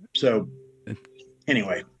 Exactly. So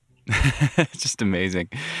anyway. It's just amazing.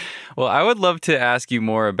 Well, I would love to ask you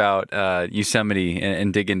more about Yosemite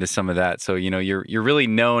and dig into some of that. So, you're really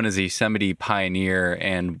known as a Yosemite pioneer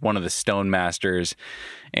and one of the stone masters.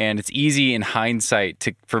 And it's easy in hindsight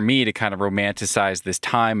for me to kind of romanticize this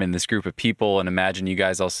time and this group of people and imagine you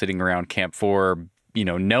guys all sitting around Camp 4,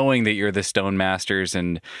 knowing that you're the stone masters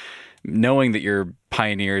and knowing that you're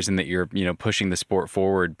pioneers and that you're, pushing the sport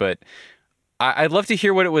forward. But I'd love to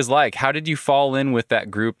hear what it was like. How did you fall in with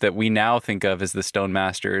that group that we now think of as the Stone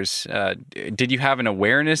Masters? Did you have an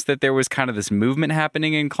awareness that there was kind of this movement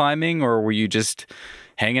happening in climbing, or were you just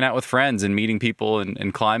hanging out with friends and meeting people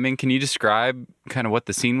and climbing? Can you describe kind of what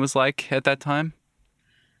the scene was like at that time?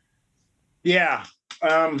 Yeah.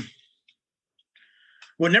 Well,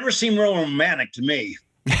 it never seemed real romantic to me,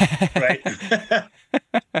 right?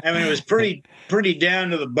 I mean, it was pretty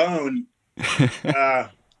down to the bone.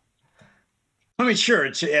 I mean, sure.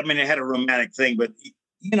 It had a romantic thing, but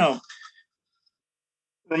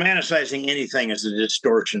romanticizing anything is a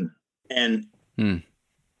distortion. And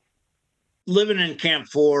living in Camp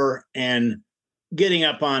 4 and getting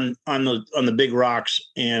up on the big rocks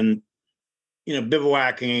and,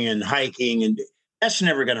 bivouacking and hiking, and that's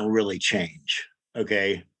never going to really change.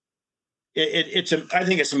 Okay. I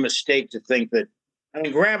think it's a mistake to think that, I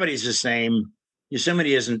mean, gravity's the same.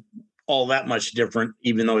 Yosemite isn't all that much different,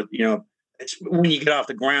 even though, it's when you get off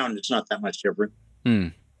the ground, it's not that much different.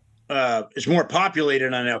 It's more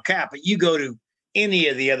populated on El Cap, but you go to any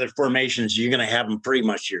of the other formations, you're going to have them pretty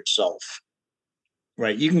much yourself,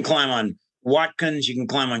 right? You can climb on Watkins, you can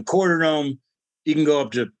climb on Quarter Dome, you can go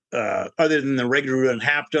up to, other than the regular route and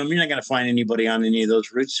Half Dome, you're not going to find anybody on any of those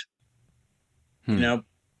routes.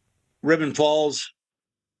 Ribbon Falls,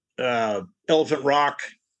 Elephant Rock.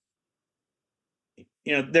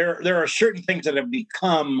 There are certain things that have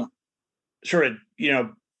become sort of,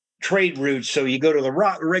 trade routes. So you go to the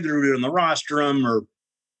regular route on the rostrum, or,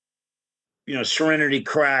 Serenity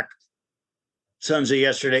Crack, Sons of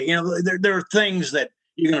Yesterday. There are things that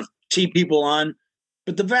you're going to see people on,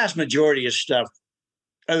 but the vast majority of stuff,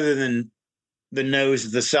 other than the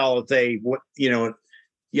nose, the Salate,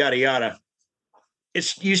 yada, yada,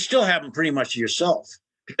 you still have them pretty much yourself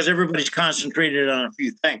because everybody's concentrated on a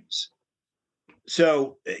few things.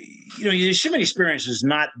 So, your Yosemite experience is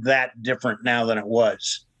not that different now than it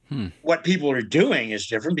was. What people are doing is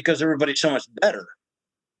different because everybody's so much better.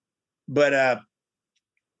 But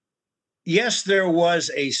yes, there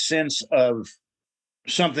was a sense of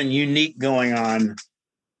something unique going on.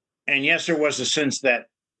 And yes, there was a sense that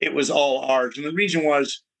it was all ours. And the reason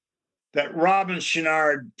was that Robbins,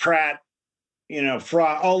 Chenard, Pratt,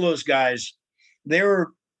 Fra, all those guys, they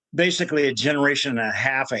were basically a generation and a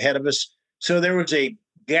half ahead of us. So there was a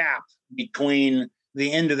gap between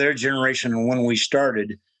the end of their generation and when we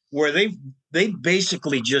started, where they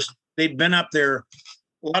basically they've been up there.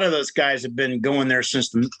 A lot of those guys have been going there since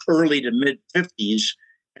the early to mid 50s.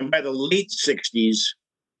 And by the late 60s,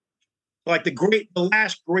 like the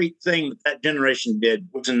last great thing that generation did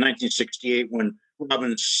was in 1968 when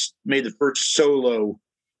Robbins made the first solo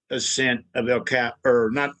ascent of El Cap, or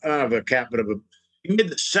not of El Cap, but he made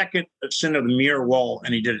the second ascent of the Muir Wall,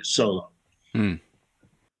 and he did it solo. And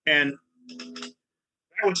that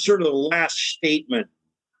was sort of the last statement.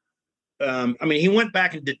 He went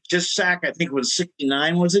back and did Tissac, I think it was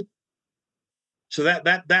 69, was it? So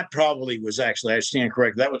that probably was actually, I stand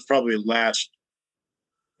correct, that was probably the last.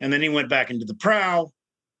 And then he went back into the Prow.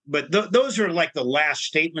 But those are like the last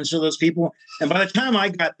statements of those people. And by the time I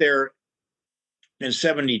got there in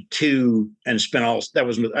 72 and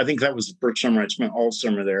I think that was the first summer I spent all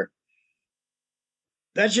summer there,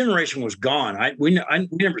 that generation was gone. We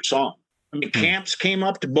never saw them. I mean, camps came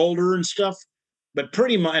up to Boulder and stuff, but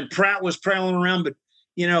pretty much, and Pratt was prowling around, but,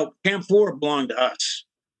 Camp 4 belonged to us.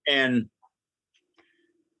 And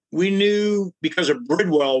we knew because of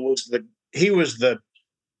Bridwell he was the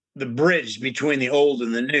bridge between the old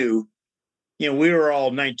and the new. We were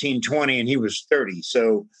all 19, 20, and he was 30.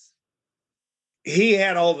 So he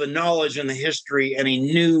had all the knowledge and the history, and he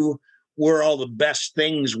knew where all the best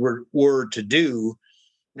things were to do.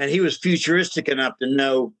 And he was futuristic enough to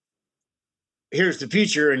know, here's the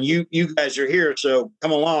future, and you guys are here, so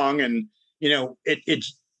come along. And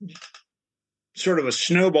it's sort of a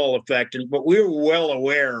snowball effect. But we were well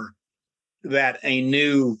aware that a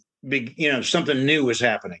new big, something new was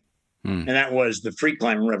happening, and that was the free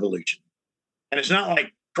climbing revolution. And it's not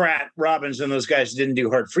like Pratt, Robbins, and those guys didn't do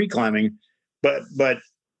hard free climbing, but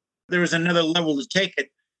there was another level to take it.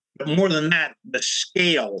 But more than that, the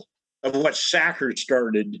scale of what Sacker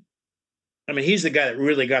started. I mean, he's the guy that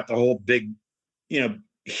really got the whole big,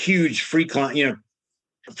 huge free climbing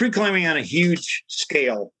on a huge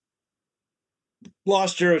scale.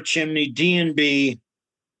 Lost Arrow Chimney, D&B,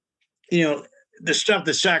 the stuff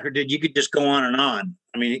that Sacker did, you could just go on and on.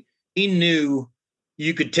 I mean, he knew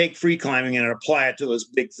you could take free climbing and apply it to those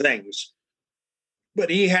big things. But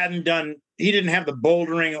he didn't have the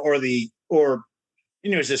bouldering or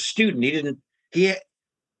as a student,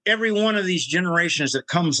 every one of these generations that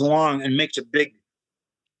comes along and makes a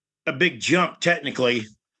big jump technically,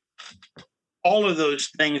 all of those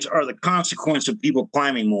things are the consequence of people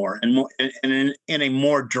climbing more and in a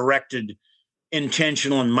more directed,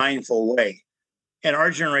 intentional, and mindful way. And our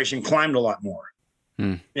generation climbed a lot more.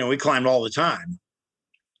 We climbed all the time.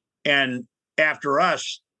 And after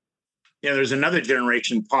us, there's another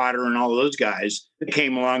generation, Potter and all of those guys that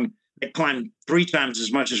came along that climbed 3 times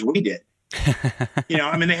as much as we did. We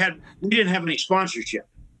didn't have any sponsorship.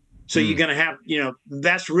 So you're going to have,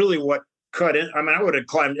 that's really what cut in. I mean, I would have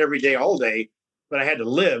climbed every day, all day, but I had to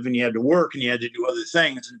live and you had to work and you had to do other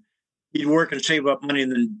things. And you'd work and save up money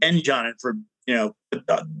and then binge on it for,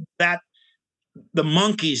 that the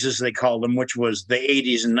monkeys, as they called them, which was the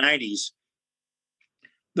 80s and 90s,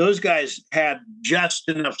 those guys had just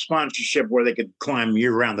enough sponsorship where they could climb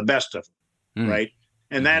year round, the best of them, right?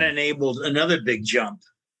 And that enabled another big jump,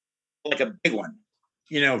 like a big one,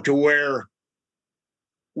 to where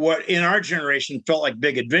what in our generation felt like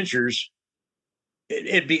big adventures,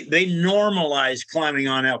 they normalized climbing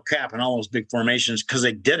on El Cap and all those big formations because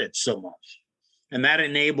they did it so much. And that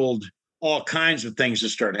enabled all kinds of things to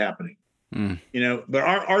start happening. But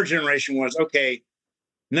our generation was, okay,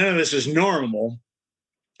 none of this is normal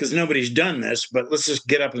because nobody's done this, but let's just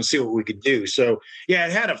get up and see what we could do. So yeah,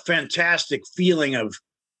 it had a fantastic feeling of,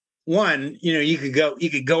 one, I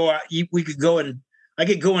could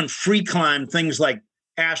go and free climb things like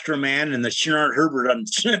Astroman and the Chenard Herbert on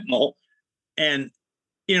Sentinel, and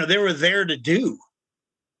they were there to do.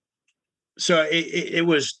 So it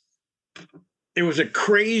was a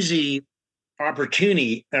crazy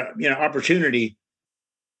opportunity, and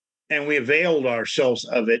we availed ourselves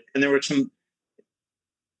of it. And there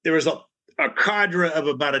was a cadre of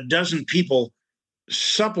about a dozen people,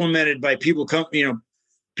 supplemented by people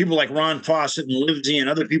people like Ron Fawcett and Livesey and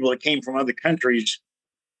other people that came from other countries,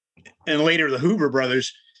 and later the Hoover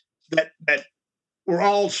brothers, that were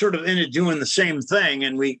all sort of into doing the same thing.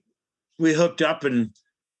 And we hooked up, and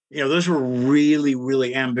those were really,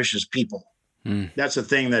 really ambitious people. That's the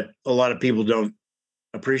thing that a lot of people don't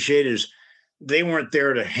appreciate, is they weren't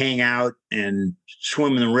there to hang out and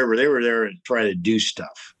swim in the river. They were there to try to do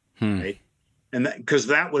stuff, right? And because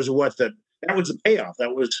that was the payoff.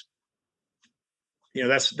 That was,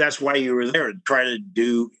 that's why you were there, to try to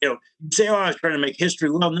do, you say, oh, I was trying to make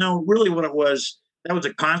history. Well, no, really what it was, that was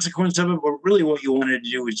a consequence of it. But really what you wanted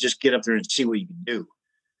to do was just get up there and see what you could do.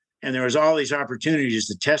 And there was all these opportunities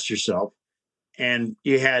to test yourself. And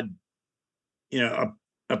you had,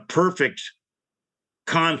 a perfect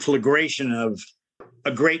conflagration of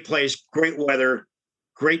a great place, great weather,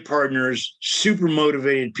 great partners, super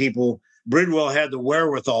motivated people. Bridwell had the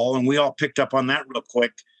wherewithal, and we all picked up on that real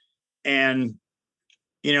quick. And,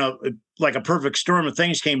 like a perfect storm of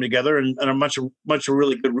things came together, and a bunch of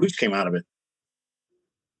really good routes came out of it.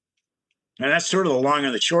 And that's sort of the long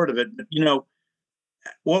and the short of it. But,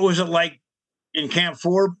 what was it like in Camp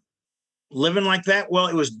 4 living like that? Well,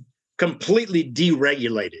 it was completely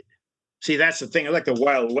deregulated. See, that's the thing. I like the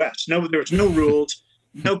Wild West. No, there was no rules.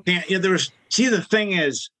 No, the thing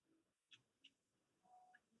is,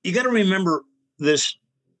 you got to remember this,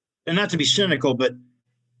 and not to be cynical, but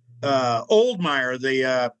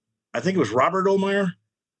Oldmeyer, I think it was Robert Oldmeyer.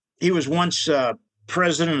 He was once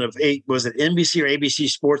president of was it NBC or ABC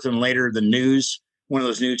Sports, and later the News, one of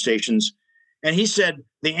those news stations. And he said,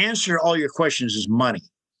 the answer to all your questions is money,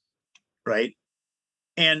 right?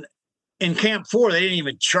 And in Camp 4, they didn't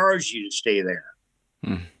even charge you to stay there.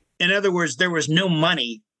 In other words, there was no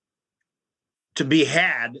money to be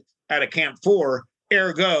had out of Camp 4.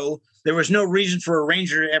 Ergo, there was no reason for a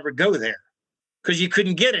ranger to ever go there because you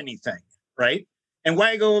couldn't get anything, right? And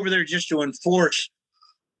why go over there just to enforce,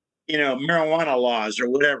 marijuana laws or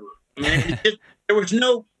whatever? I mean, there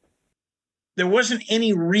wasn't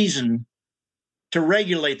any reason to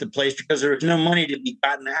regulate the place because there was no money to be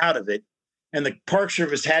gotten out of it. And the Park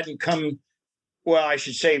Service hadn't come, well, I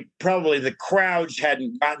should say probably the crowds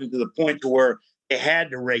hadn't gotten to the point to where they had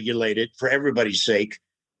to regulate it for everybody's sake.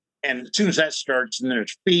 And as soon as that starts, and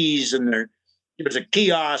there's fees, and there's a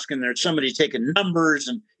kiosk, and there's somebody taking numbers,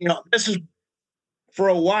 and this is, for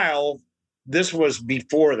a while, this was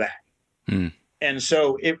before that. And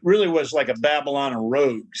so it really was like a Babylon of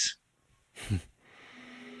rogues.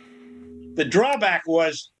 The drawback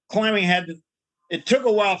was climbing it took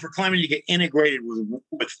a while for climbing to get integrated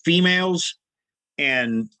with females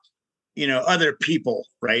and, other people,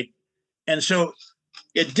 right? And so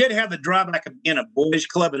it did have the drawback of being a boys'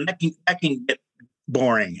 club, and that can get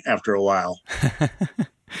boring after a while.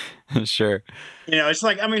 Sure. It's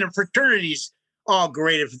like, a fraternity's all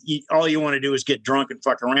great if all you want to do is get drunk and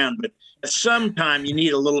fuck around, but sometimes you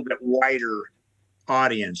need a little bit wider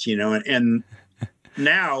audience, and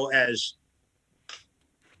now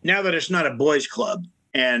that it's not a boys' club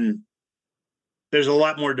and there's a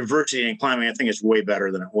lot more diversity in climbing, I think it's way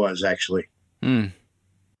better than it was, actually.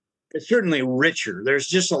 It's certainly richer. There's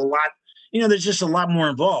just a lot, there's just a lot more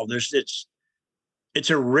involved. It's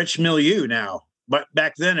a rich milieu now, but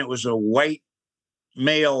back then it was a white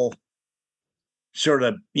male sort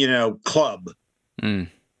of, club.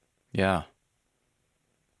 Yeah.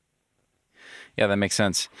 Yeah, that makes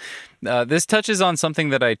sense. This touches on something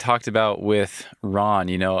that I talked about with Ron.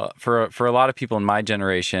 For a lot of people in my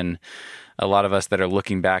generation, a lot of us that are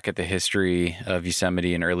looking back at the history of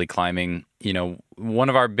Yosemite and early climbing, one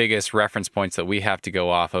of our biggest reference points that we have to go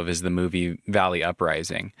off of is the movie Valley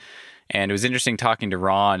Uprising. And it was interesting talking to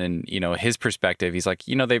Ron and, his perspective. He's like,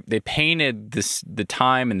 they painted the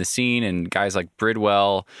time and the scene and guys like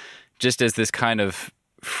Bridwell just as this kind of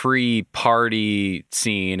free party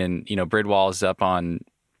scene. And, Bridwell's up on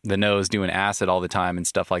the nose doing acid all the time and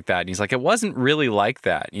stuff like that. And he's like, it wasn't really like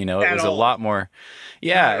that. It was a lot more.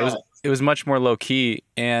 Yeah, it was much more low key.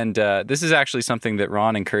 And this is actually something that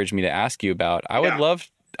Ron encouraged me to ask you about. I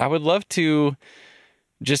would love to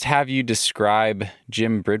just have you describe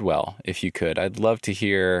Jim Bridwell, if you could. I'd love to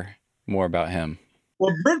hear more about him.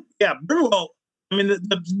 Well, Bridwell, I mean,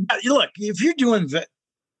 look, if you're doing that,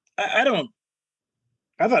 I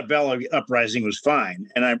thought Valley Uprising was fine,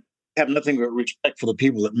 and I have nothing but respect for the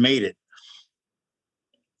people that made it.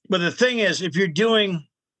 But the thing is, if you're doing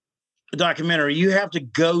a documentary, you have to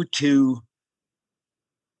go to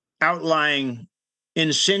outlying,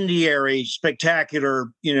 incendiary, spectacular,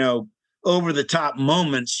 over the top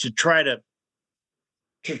moments to try to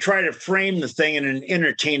frame the thing in an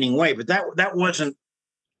entertaining way. But that wasn't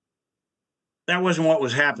what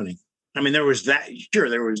was happening. I mean, there was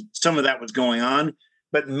some of that was going on,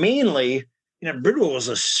 but mainly, Bridwell was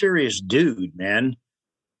a serious dude, man.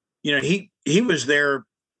 He was there.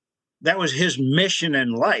 That was his mission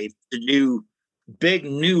in life, to do big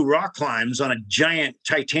new rock climbs on a giant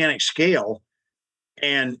Titanic scale.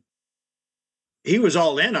 And he was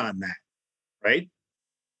all in on that. Right.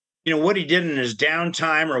 What he did in his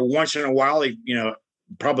downtime, or once in a while,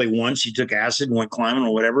 probably once he took acid and went climbing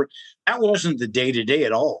or whatever. That wasn't the day to day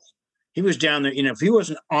at all. He was down there. If he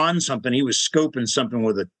wasn't on something, he was scoping something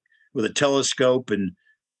with a telescope and,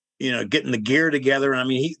 getting the gear together. I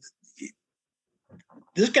mean,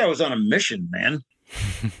 this guy was on a mission, man.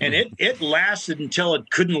 And it lasted until it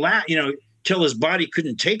couldn't last, till his body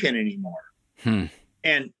couldn't take it anymore.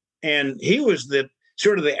 And he was the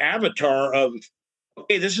sort of the avatar of,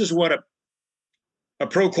 okay, this is what a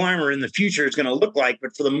pro climber in the future is going to look like.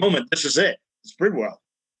 But for the moment, this is it. It's Bridwell,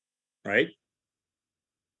 right?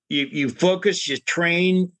 You focus, you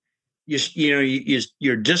train,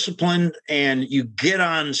 you're disciplined, and you get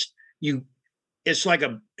on. It's like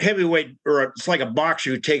a heavyweight, or it's like a boxer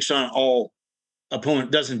who takes on all opponent,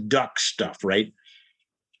 doesn't duck stuff, right?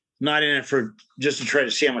 Not in it for just to try to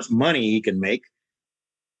see how much money he can make.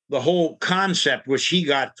 The whole concept, which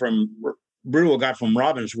Bridwell got from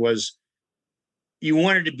Robbins, was you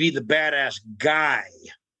wanted to be the badass guy,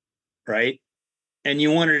 right? And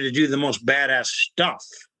you wanted to do the most badass stuff.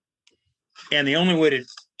 And the only way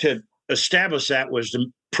to establish that was to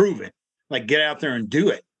prove it, like get out there and do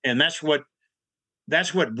it. And that's what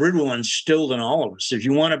Bridwell instilled in all of us. If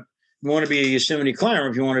you want to be a Yosemite climber,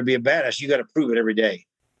 if you want to be a badass, you got to prove it every day.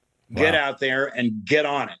 Wow. Get out there and get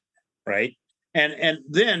on it, right? And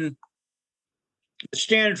then the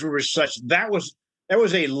standards were such that was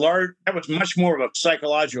much more of a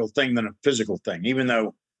psychological thing than a physical thing, even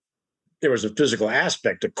though there was a physical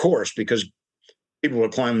aspect, of course, because people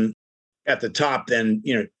would climb at the top, then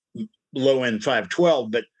low end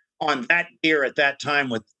 512. But on that gear at that time,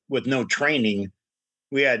 with no training,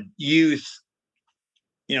 we had youth,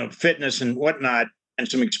 fitness and whatnot, and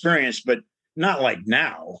some experience, but not like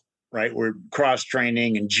now. Right, we're cross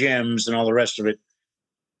training and gyms and all the rest of it.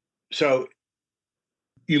 So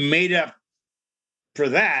you made up for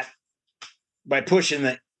that by pushing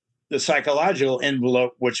the psychological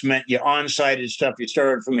envelope, which meant you on-sighted stuff. You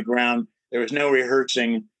started from the ground. There was no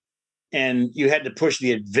rehearsing, and you had to push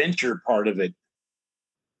the adventure part of it.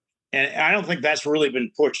 And I don't think that's really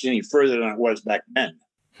been pushed any further than it was back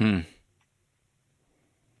then.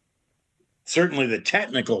 Certainly, the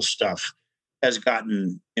technical stuff has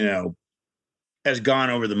gotten, has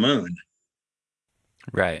gone over the moon.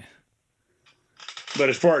 Right. But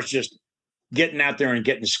as far as just getting out there and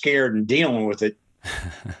getting scared and dealing with it,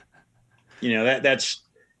 that's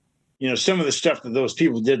some of the stuff that those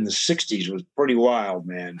people did in the 60s was pretty wild,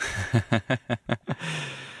 man.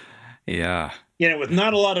 Yeah. With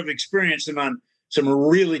not a lot of experience and on some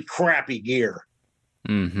really crappy gear.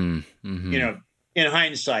 In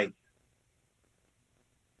hindsight.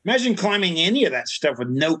 Imagine climbing any of that stuff with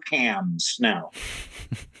no cams now.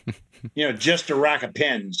 Just a rack of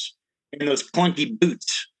pins and those clunky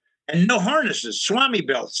boots and no harnesses, swami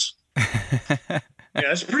belts.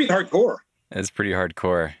 That's pretty hardcore. It's pretty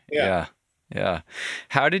hardcore. Yeah.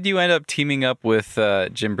 How did you end up teaming up with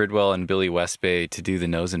Jim Bridwell and Billy Westbay to do the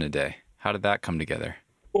Nose in a Day? How did that come together?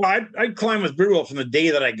 Well, I'd climbed with Bridwell from the day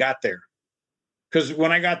that I got there. Because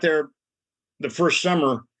when I got there the first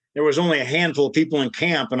summer, there was only a handful of people in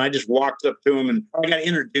camp, and I just walked up to him and I got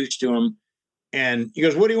introduced to him. And he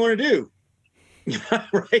goes, what do you want to do?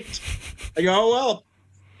 Right. I go, oh, well,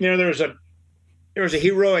 there was a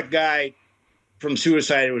heroic guy from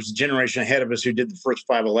Suicide. It was a generation ahead of us who did the first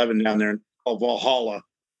 511 down there called Valhalla,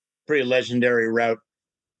 pretty legendary route.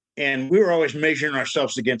 And we were always measuring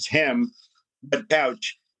ourselves against him, Bud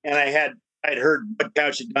Couch. And I'd heard Bud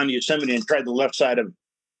Couch had gone to Yosemite and tried the left side of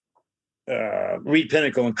Reed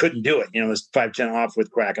Pinnacle and couldn't do it. It was 510 off with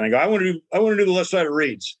crack. And I go, I want to do the left side of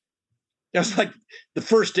Reed's. That was like the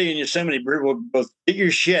first day in Yosemite. We'll both get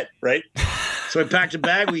your shit, right? So I packed a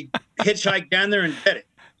bag. We hitchhiked down there and did it.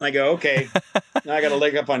 I go, okay, now I got to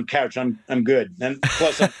leg up on couch. I'm good. And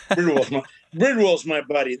plus, Bridwell's my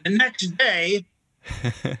buddy. The next day,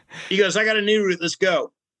 he goes, I got a new route. Let's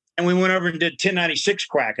go. And we went over and did 1096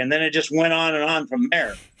 crack, and then it just went on and on from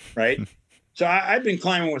there, right? So I've been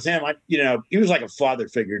climbing with him. He was like a father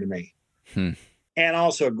figure to me, and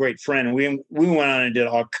also a great friend. And we went on and did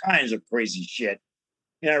all kinds of crazy shit.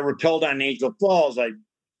 I rappelled on Angel Falls. I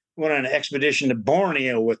went on an expedition to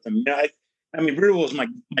Borneo with him. Bridwell was my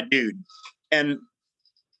dude, and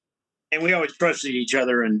we always trusted each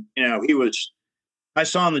other. And I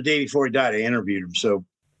saw him the day before he died. I interviewed him,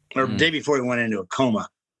 or the day before he went into a coma.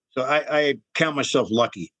 So I count myself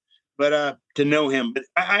lucky, but to know him. But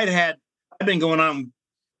I've been going on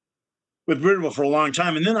with Bridwell for a long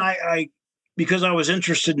time, and then I because I was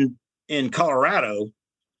interested in Colorado,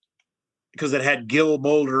 because it had gill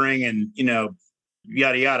bouldering and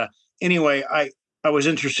yada yada. Anyway, I was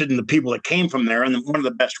interested in the people that came from there, and one of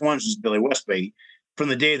the best ones is Billy Westby. From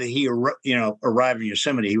the day that he arrived in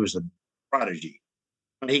Yosemite, he was a prodigy.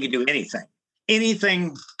 He could do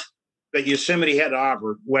anything that Yosemite had to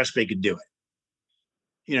offer. Westby could do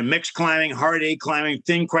it. Mixed climbing, hard A climbing,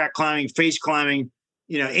 thin crack climbing, face climbing,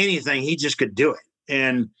 anything. He just could do it.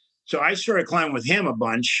 And so I started climbing with him a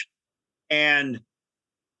bunch, and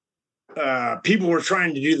people were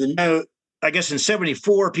trying to do the nose. I guess in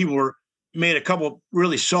 74, people made a couple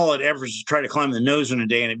really solid efforts to try to climb the nose in a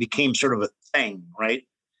day, and it became sort of a thing, right?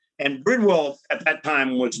 And Bridwell at that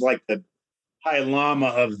time was like the high lama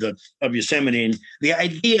of Yosemite, and the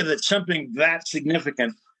idea that something that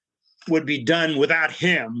significant would be done without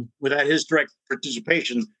his direct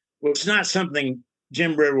participation, was not something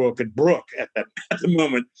Jim Bridwell could brook at the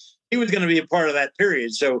moment. He was going to be a part of that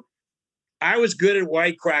period. So I was good at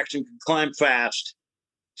white cracks and could climb fast.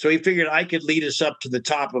 So he figured I could lead us up to the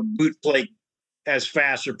top of Boot Plate as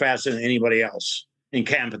faster than anybody else in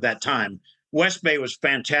camp at that time. Westby was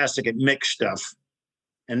fantastic at mixed stuff.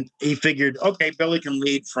 And he figured, okay, Billy can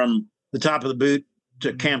lead from the top of the boot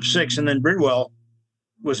to Camp 6. And then Bridwell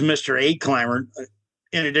was Mr. 8 climber,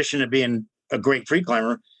 in addition to being a great free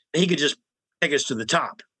climber. He could just take us to the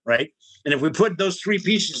top, right? And if we put those three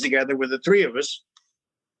pieces together with the three of us,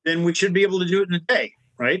 then we should be able to do it in a day,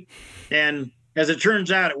 right? And as it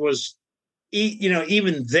turns out, it was,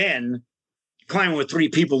 even then, climbing with three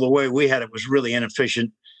people the way we had it was really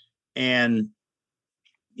inefficient. And,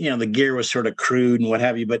 the gear was sort of crude and what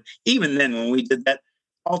have you. But even then, when we did that,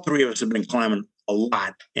 all three of us had been climbing a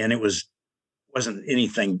lot. And it wasn't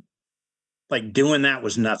anything like doing that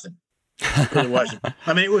was nothing. It really wasn't.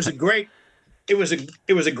 It was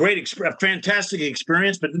a fantastic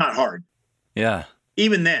experience, but not hard. Yeah.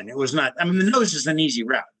 Even then, it was not. The nose is an easy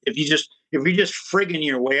route. If you're just frigging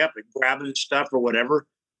your way up and grabbing stuff or whatever,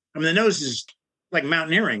 the nose is like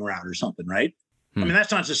mountaineering route or something, right?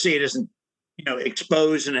 That's not to say it isn't,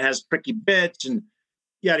 exposed and it has tricky bits and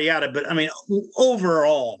yada yada. But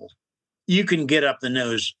overall, you can get up the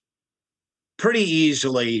nose pretty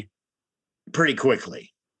easily, pretty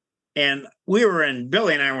quickly. And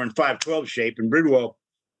Billy and I were in 512 shape, and Bridwell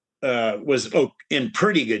was in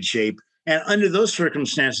pretty good shape. And under those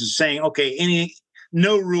circumstances, saying, okay,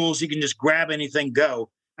 no rules, you can just grab anything,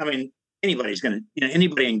 go. Anybody's going to,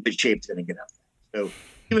 anybody in good shape is going to get up. So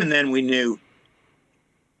even then we knew,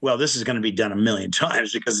 well, this is going to be done a million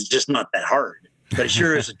times because it's just not that hard. But it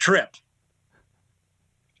sure is a trip.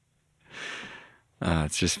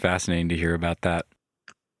 It's just fascinating to hear about that.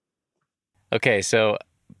 Okay, so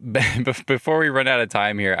before we run out of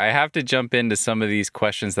time here, I have to jump into some of these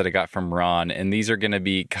questions that I got from Ron, and these are going to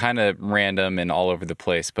be kind of random and all over the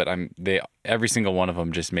place, but every single one of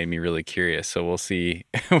them just made me really curious. So we'll see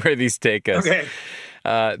where these take us. Okay.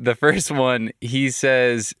 The first one, he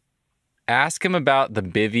says, ask him about the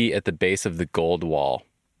bivvy at the base of the gold wall.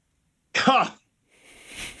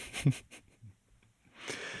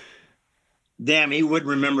 Damn, he would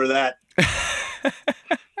remember that.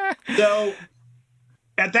 So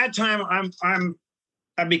at that time,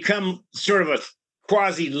 I've become sort of a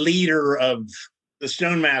quasi leader of the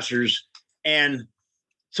Stonemasters, and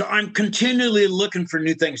so I'm continually looking for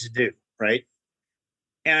new things to do. Right?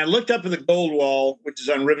 And I looked up at the gold wall, which is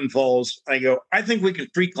on Ribbon Falls. I go, I think we can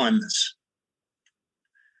free climb this.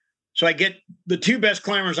 So I get the two best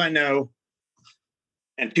climbers I know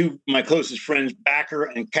and two of my closest friends, Backer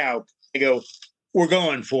and Kaup. I go, we're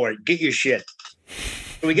going for it. Get your shit.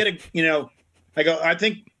 So we get I go, I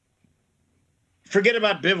think, forget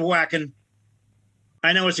about bivouacking.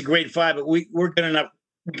 I know it's a grade 5, but we're good enough.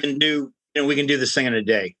 We can do this thing in a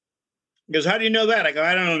day. He goes, how do you know that? I go,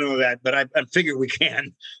 I don't know that, but I figure we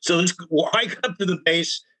can. So let's hike up to the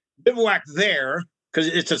base, bivouac there, because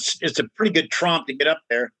it's a pretty good tromp to get up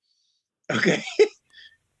there. Okay.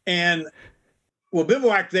 And we'll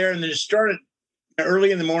bivouac there and then just started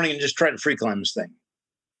early in the morning and just try to free climb this thing.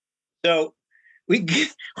 So we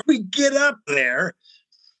get up there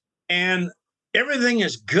and everything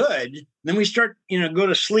is good. Then we start, go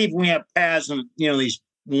to sleep. We have pads and, these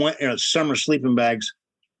summer sleeping bags.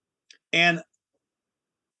 And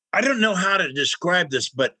I don't know how to describe this,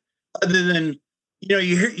 but other than, you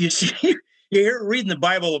hear reading the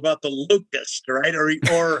Bible about the locust, right?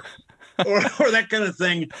 Or that kind of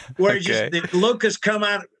thing, where just the locusts come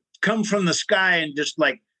from the sky and just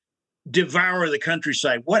like devour the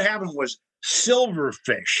countryside. What happened was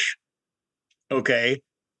silverfish, okay,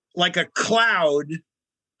 like a cloud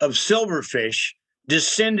of silverfish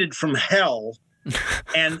descended from hell.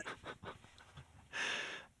 And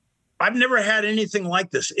I've never had anything like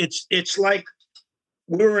this. It's like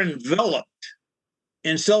we're enveloped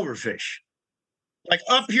in silverfish, like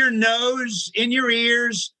up your nose, in your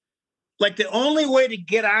ears. Like the only way to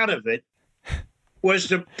get out of it was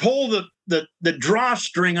to pull the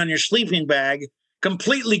drawstring on your sleeping bag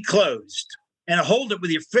completely closed and hold it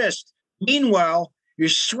with your fist. Meanwhile, you're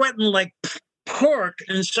sweating like pork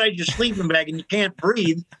inside your sleeping bag and you can't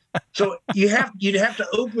breathe. So you'd have to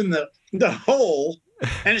open the hole,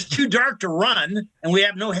 and it's too dark to run, and we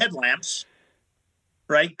have no headlamps,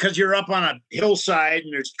 right? Because you're up on a hillside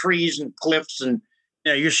and there's trees and cliffs, and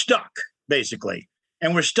you're stuck basically.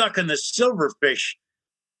 And we're stuck in the silverfish.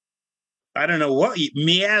 I don't know what,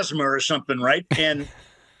 miasma or something, right? And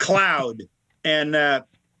cloud, and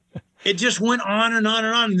it just went on and on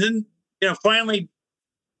and on. And then finally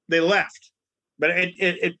they left, but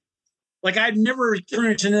it like I'd never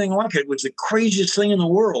experienced anything like it. It was the craziest thing in the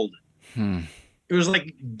world. It was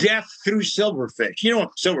like death through silverfish. You know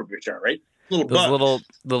what silverfish are, right? Those bugs.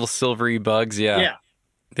 little silvery bugs. Yeah.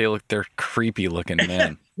 They're creepy looking,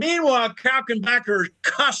 man. Meanwhile, Kalkenbacker is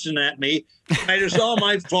cussing at me. It's all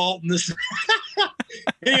my fault. And this,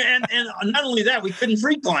 and not only that, we couldn't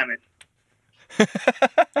free climb it.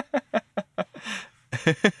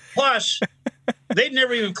 Plus, they'd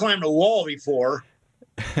never even climbed a wall before.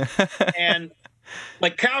 And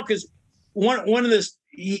like Kalk is one of this,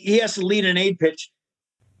 he has to lead an aid pitch.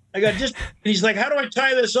 He's like, how do I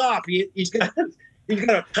tie this off? He's got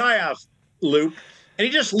a tie-off loop, and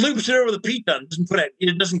he just loops it over the piton.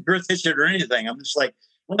 It doesn't girth hitch it or anything. I'm just like,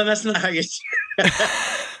 well, that's not how you,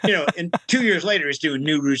 and 2 years later, he's doing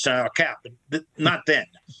new routes on our cap, but not then.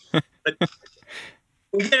 But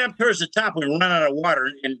we get up towards the top, and we run out of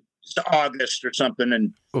water, and it's August or something,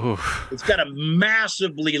 and it's got a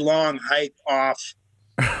massively long hike off.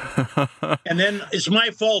 And then it's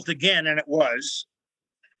my fault again, and it was.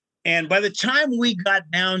 And by the time we got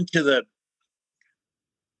down to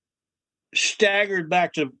staggered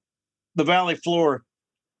back to the valley floor,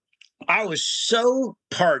 I was so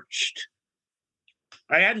parched.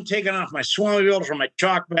 I hadn't taken off my Swami-Bill or my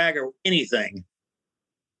chalk bag or anything.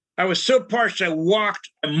 I was so parched, I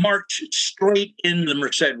marched straight into the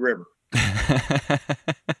Merced River.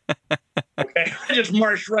 Okay, I just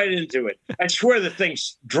marched right into it. I swear the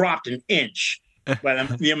thing's dropped an inch by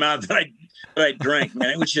the amount that I drank, man.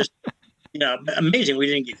 It was just, amazing. We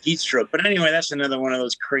didn't get heat stroke. But anyway, that's another one of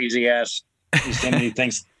those crazy ass Yosemite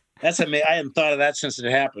things. That's amazing. I hadn't thought of that since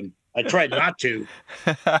it happened. I tried not to.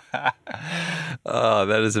 Oh,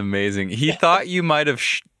 that is amazing. He thought you might have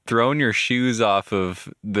thrown your shoes off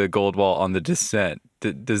of the gold wall on the descent.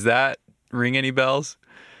 Does that ring any bells?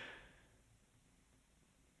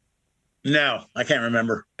 No, I can't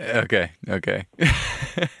remember. Okay. Okay,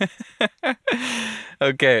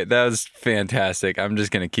 that was fantastic. I'm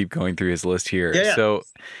just going to keep going through his list here. Yeah. So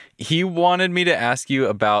he wanted me to ask you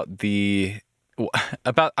about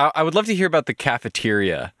I would love to hear about the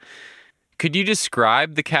cafeteria. Could you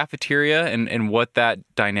describe the cafeteria and what that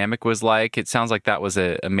dynamic was like? It sounds like that was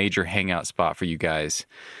a major hangout spot for you guys.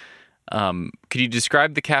 Could you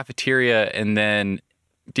describe the cafeteria, and then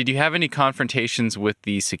did you have any confrontations with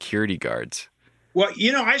the security guards? Well,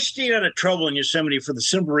 I stayed out of trouble in Yosemite for the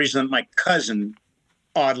simple reason that my cousin,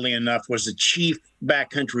 oddly enough, was the chief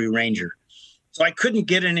backcountry ranger. So I couldn't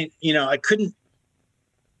get any,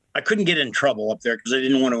 I couldn't get in trouble up there because I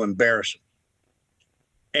didn't want to embarrass them.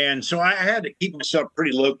 And so I had to keep myself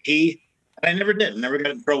pretty low key. I never did. Never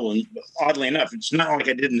got in trouble. And oddly enough, it's not like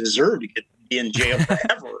I didn't deserve to be in jail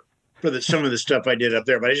forever for some of the stuff I did up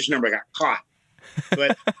there. But I just never got caught.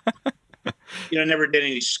 But never did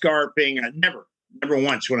any scarping. I never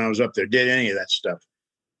once when I was up there did any of that stuff.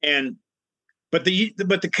 But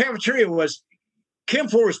the cafeteria Camp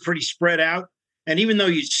 4 was pretty spread out. And even though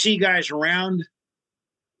you'd see guys around,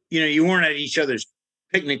 you weren't at each other's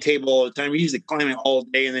picnic table all the time. You usually climbing all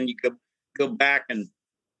day, and then you could go back and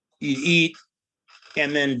you'd eat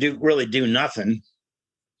and then do nothing.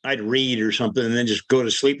 I'd read or something and then just go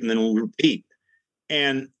to sleep and then we'll repeat.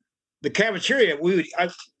 And the cafeteria,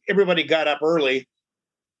 everybody got up early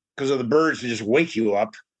because of the birds would just wake you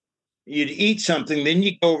up. You'd eat something, then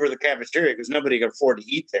you go over to the cafeteria because nobody could afford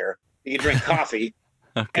to eat there. You could drink coffee.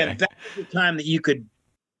 Okay. And that was the time that you could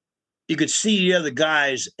see the other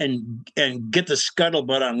guys and get the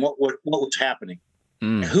scuttlebutt on what was happening,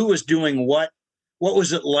 who was doing what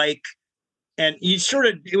was it like, and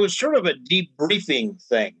it was sort of a debriefing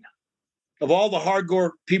thing of all the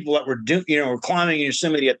hardcore people that were climbing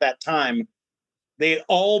Yosemite at that time. They'd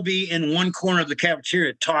all be in one corner of the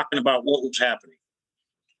cafeteria talking about what was happening,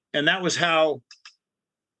 and that was how,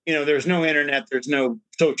 there's no internet, there's no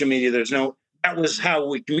social media, that was how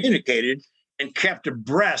we communicated and kept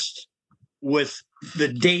abreast with the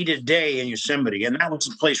day-to-day in Yosemite. And that was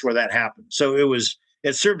the place where that happened. So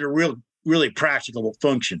it served a really practical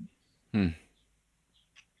function. And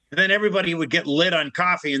then everybody would get lit on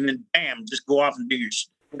coffee and then bam, just go off and do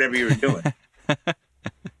whatever you were doing.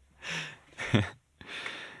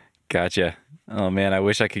 Gotcha. Oh man, I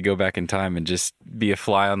wish I could go back in time and just be a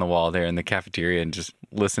fly on the wall there in the cafeteria and just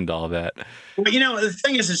listen to all that. Well, the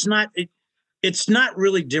thing is, it's not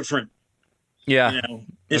really different. Yeah.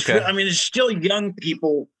 Okay. It's still young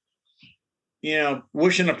people,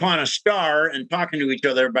 wishing upon a star and talking to each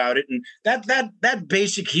other about it. And that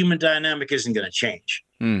basic human dynamic isn't going to change.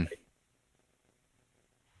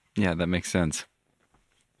 Yeah, that makes sense.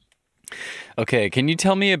 Okay. Can you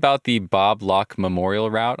tell me about the Bob Locke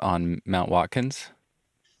Memorial Route on Mount Watkins?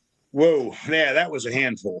 Whoa. Yeah, that was a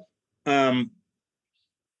handful. That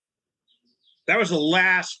was the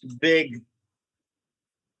last big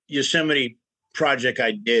Yosemite project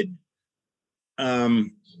I did.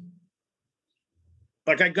 I'd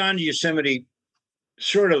gone to Yosemite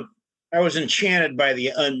I was enchanted by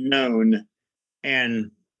the unknown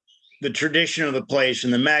and the tradition of the place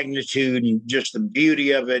and the magnitude and just the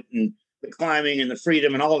beauty of it and the climbing and the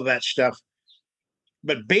freedom and all of that stuff.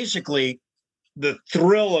 But basically the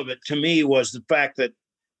thrill of it to me was the fact that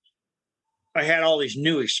I had all these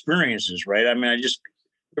new experiences, right?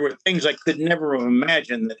 There were things I could never have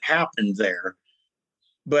imagined that happened there.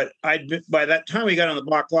 But by that time we got on the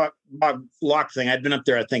Bob Locke thing, I'd been up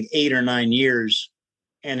there, I think 8 or 9 years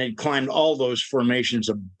and had climbed all those formations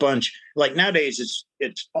a bunch. Like nowadays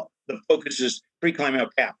it's the focus is pre-climb El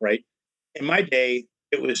Cap, right? In my day,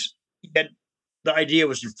 the idea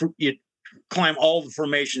was to climb all the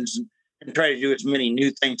formations and try to do as many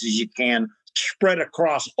new things as you can, spread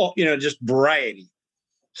across all, just variety.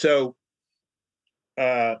 So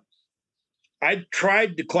I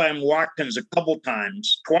tried to climb Watkins a couple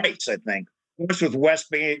times, twice, I think. Once with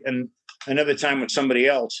Westby and another time with somebody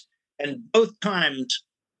else. And both times,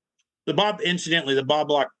 the Bob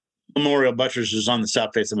Locke Memorial Buttress is on the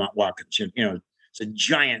south face of Mount Watkins. It's a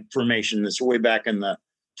giant formation that's way back in the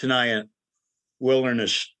Tenaya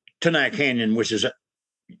Canyon, which is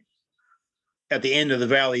at the end of the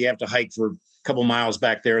valley. You have to hike for a couple miles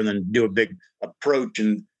back there and then do a big approach.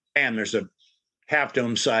 And there's a half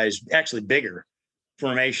dome size, actually bigger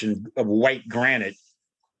formation of white granite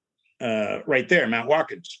right there, Mount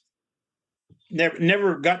Watkins.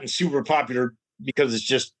 Never gotten super popular because it's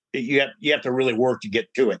just you have to really work to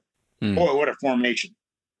get to it. Boy, what a formation!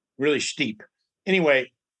 Really steep.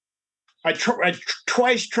 Anyway, I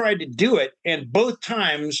twice tried to do it, and both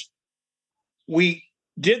times we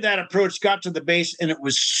did that approach, got to the base, and it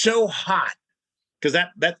was so hot because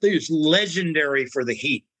that thing is legendary for the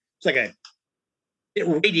heat. It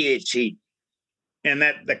radiates heat. And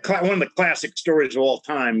one of the classic stories of all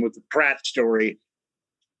time with the Pratt story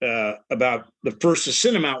about the first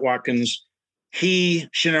ascent of Mount Watkins, he,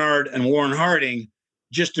 Chenard, and Warren Harding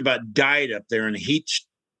just about died up there in the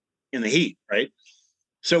heat, right?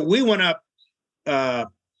 So we went up.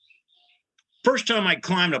 First time I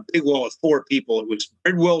climbed a big wall with 4 people. It was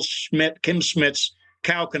Will Schmidt, Kim Smits,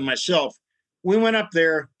 Kalk, and myself. We went up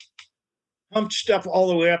there, pumped stuff all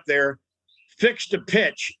the way up there, fixed a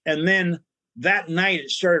pitch, and then that night it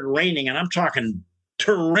started raining, and I'm talking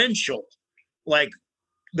torrential, like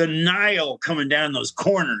the Nile coming down those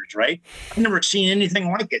corners, right? I've never seen anything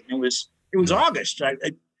like it. And it was August.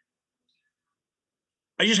 I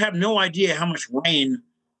just have no idea how much rain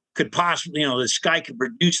could possibly, the sky could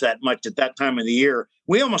produce that much at that time of the year.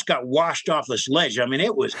 We almost got washed off this ledge. I mean,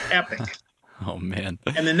 it was epic. Oh, man.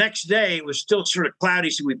 And the next day, it was still sort of cloudy,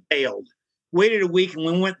 so we bailed. Waited a week, and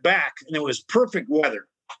we went back, and it was perfect weather,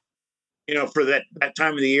 for that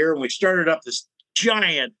time of the year. And we started up this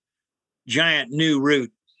giant new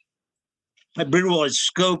route. Bridwell had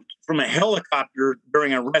scoped from a helicopter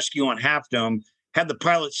during a rescue on Half Dome, had the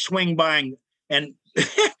pilot swing by and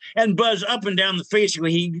and buzz up and down the face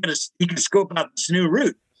when he could scope out this new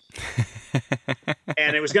route.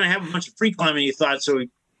 And it was going to have a bunch of free climbing, he thought. So,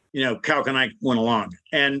 Calc and I went along.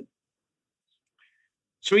 And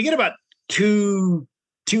so we get about two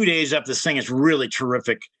days up this thing. It's really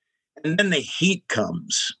terrific. And then the heat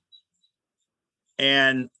comes.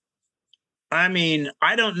 And I mean,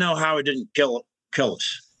 I don't know how it didn't kill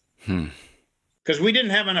us. Because we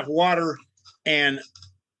didn't have enough water, and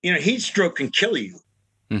heat stroke can kill you.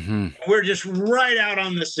 Mm-hmm. We're just right out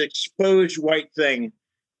on this exposed white thing.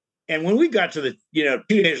 And when we got to 2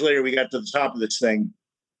 days later, we got to the top of this thing.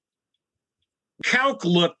 Calc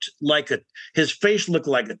looked like his face looked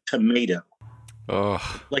like a tomato.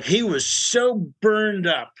 Oh, like he was so burned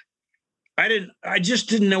up. I just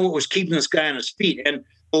didn't know what was keeping this guy on his feet. And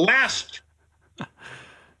the last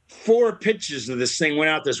 4 pitches of this thing went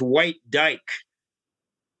out this white dike.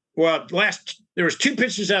 Well, there was 2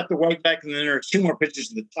 pitches out the white dike, and then there were 2 more pitches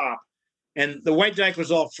to the top. And the white dike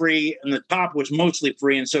was all free, and the top was mostly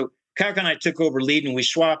free. And so Calc and I took over lead, and we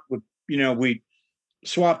swapped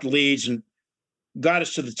leads and got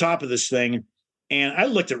us to the top of this thing. And I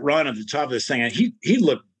looked at Ron at the top of this thing, and he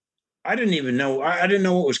looked. I didn't even know. I didn't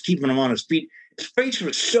know what was keeping him on his feet. His face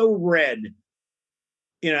was so red,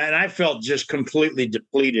 and I felt just completely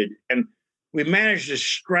depleted. And we managed to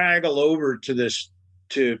straggle over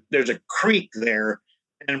there's a creek there.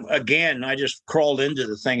 And again, I just crawled into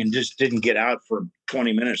the thing and just didn't get out for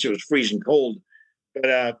 20 minutes. It was freezing cold.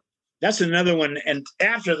 But that's another one. And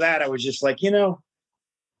after that, I was just like, I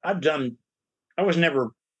was never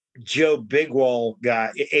Joe Bigwall guy,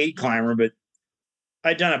 8 climber, but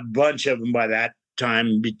I'd done a bunch of them by that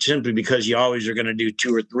time, simply because you always are going to do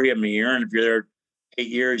 2 or 3 of them a year. And if you're there 8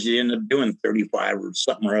 years, you end up doing 35 or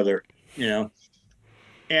something or other,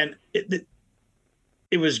 And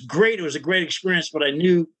it was great. It was a great experience, but I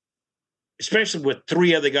knew, especially with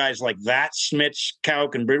 3 other guys like that, Smits,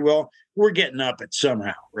 Calc, and Bridwell, we're getting up it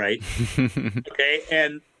somehow, right? Okay.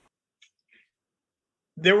 And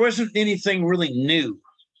there wasn't anything really new.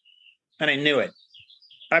 And I knew it.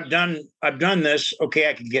 I've done this. Okay,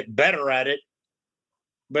 I could get better at it,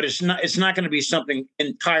 but it's not going to be something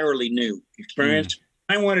entirely new experience.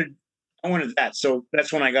 I wanted that. So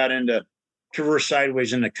that's when I got into traverse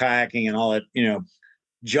sideways into kayaking and all that,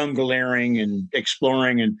 jungleering and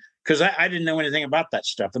exploring, and because I didn't know anything about that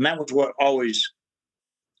stuff. And that was what always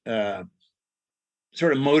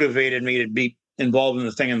sort of motivated me to be involved in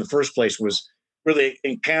the thing in the first place, was really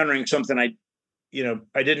encountering something I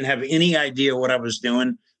didn't have any idea what I was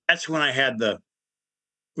doing. That's when I had the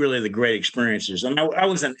great experiences. And I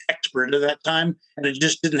was an expert at that time, and it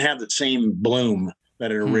just didn't have the same bloom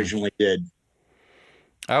that it originally did.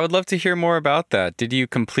 I would love to hear more about that. Did you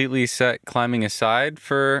completely set climbing aside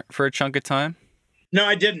for a chunk of time? No,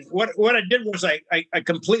 I didn't. What I did was I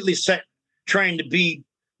completely set trying to be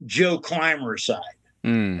Joe Climber aside,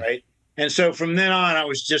 right? And so from then on,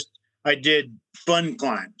 I did fun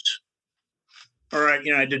climbs, or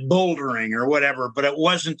I did bouldering or whatever. But I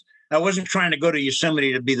wasn't trying to go to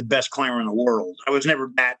Yosemite to be the best climber in the world. I was never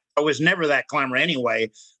that climber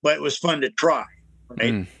anyway. But it was fun to try,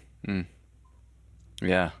 right?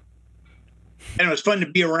 Yeah. And it was fun to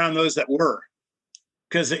be around those that were,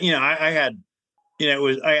 because I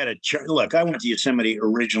went to Yosemite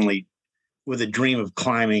originally with a dream of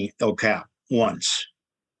climbing El Cap once.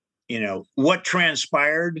 What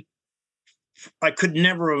transpired, I could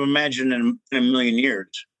never have imagined in a million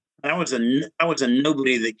years. I was a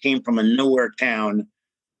nobody that came from a nowhere town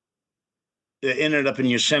that ended up in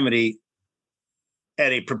Yosemite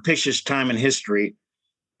at a propitious time in history,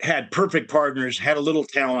 had perfect partners, had a little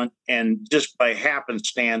talent, and just by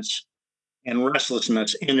happenstance and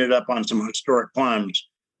restlessness ended up on some historic climbs,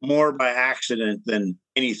 more by accident than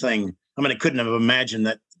anything. I mean, I couldn't have imagined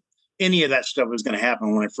that any of that stuff was going to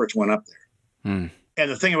happen when I first went up there. And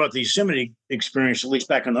the thing about the Yosemite experience, at least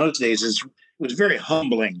back in those days, it was very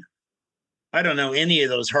humbling. I don't know any of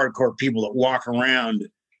those hardcore people that walk around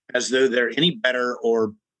as though they're any better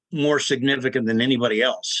or more significant than anybody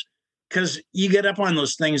else. because you get up on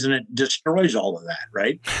those things and it destroys all of that,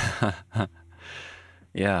 right?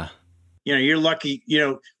 Yeah. You're lucky,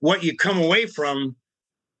 what you come away from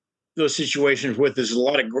those situations with is a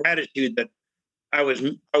lot of gratitude that I was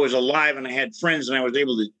alive and I had friends and I was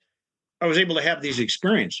able to have these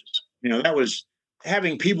experiences. That was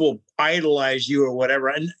having people idolize you or whatever.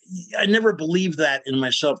 And I never believed that in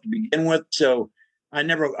myself to begin with. So I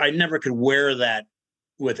never could wear that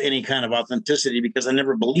with any kind of authenticity because I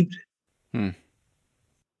never believed it.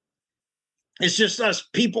 It's just us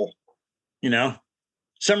people,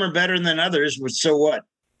 some are better than others, but so what?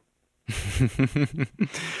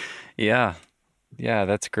 Yeah. Yeah,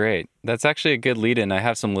 that's great. That's actually a good lead-in. I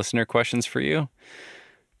have some listener questions for you.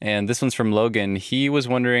 And this one's from Logan. He was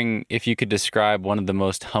wondering if you could describe one of the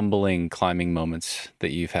most humbling climbing moments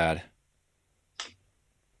that you've had.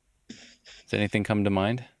 Does anything come to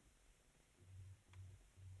mind?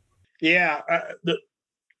 Yeah.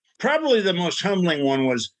 Probably the most humbling one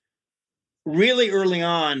was really early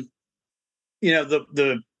on.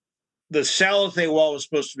 The Salathé Wall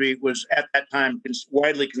was at that time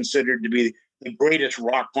widely considered to be the greatest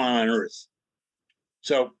rock climb on earth.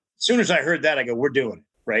 So as soon as I heard that, I go, we're doing it,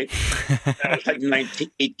 right? That was like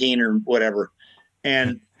 1918 or whatever.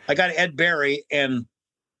 And I got Ed Barry, and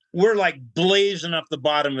we're like blazing up the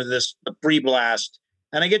bottom of the free blast.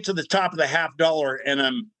 And I get to the top of the $50, and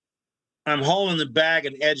I'm hauling the bag,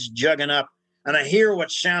 and Ed's jugging up, and I hear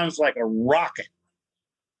what sounds like a rocket,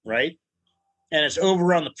 right? And it's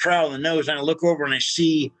over on the prow of the nose. And I look over and I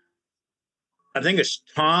see, I think it's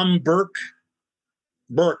Tom Burke,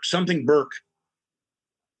 something Burke.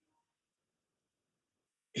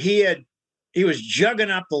 He was jugging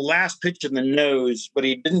up the last pitch of the nose, but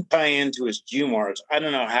he didn't tie into his Jumars. I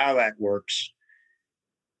don't know how that works,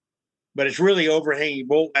 but it's really overhanging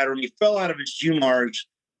bolt ladder. And he fell out of his Jumars,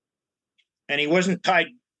 and he wasn't tied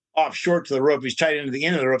off short to the rope. He's tied into the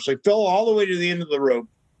end of the rope. So he fell all the way to the end of the rope.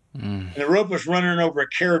 And the rope was running over a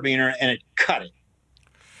carabiner, and it cut it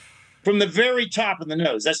from the very top of the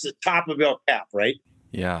nose. That's the top of El Cap, right?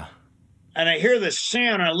 Yeah. And I hear this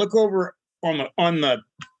sound. I look over on the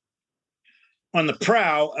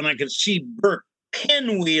prow, and I can see Burke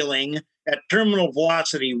pinwheeling at terminal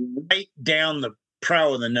velocity right down the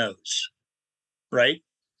prow of the nose, right?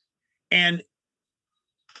 And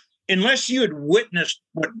unless you had witnessed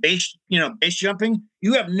what base jumping,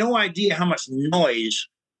 you have no idea how much noise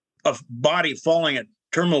a body falling at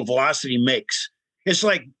terminal velocity makes. It's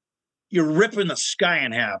like you're ripping the sky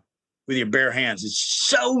in half with your bare hands. It's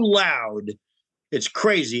so loud. It's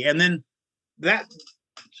crazy. And then that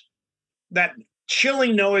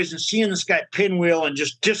chilling noise and seeing this guy pinwheel and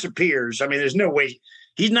just disappears. I mean, there's no way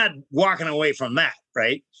he's not walking away from that,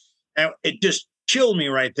 right? And it just chilled me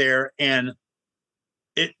right there. And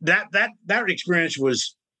that experience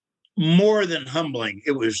was more than humbling.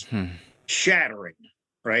 It was shattering,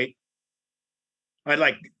 right? I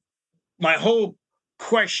like my whole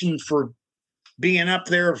question for being up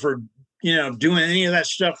there, for doing any of that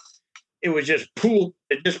stuff. It was just pooled.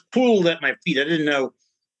 It just pooled at my feet. I didn't know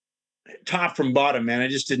top from bottom, man. I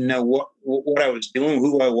just didn't know what I was doing,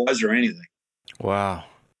 who I was, or anything. Wow.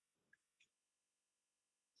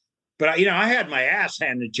 But I had my ass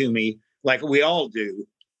handed to me, like we all do,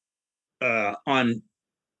 on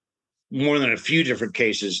more than a few different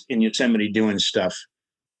cases in Yosemite doing stuff.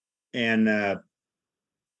 And I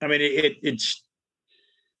mean, it's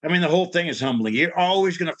the whole thing is humbling. You're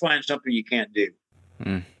always going to find something you can't do,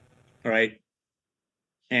 right?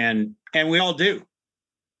 And we all do.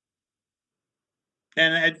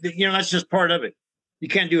 And that's just part of it. You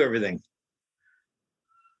can't do everything.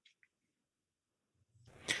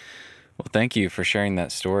 Well, thank you for sharing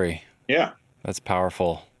that story. Yeah. That's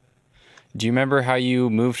powerful. Do you remember how you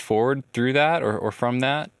moved forward through that or from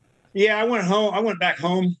that? Yeah, I went back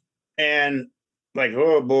home, and like,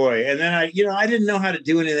 oh boy. And then I didn't know how to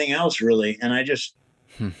do anything else really. And I just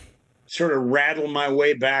sort of rattled my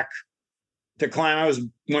way back to climb.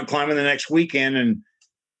 I went climbing the next weekend, and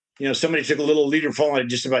somebody took a little leader fall, and I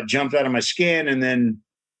just about jumped out of my skin. And then,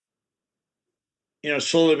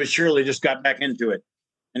 slowly but surely just got back into it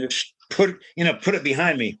and just put it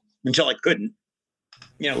behind me until I couldn't.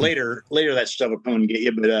 Later that stuff will come and get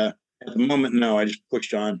you. But at the moment, no, I just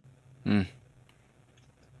pushed on.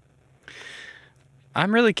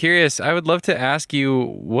 I'm really curious. I would love to ask you,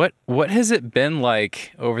 what has it been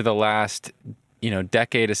like over the last,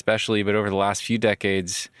 decade especially, but over the last few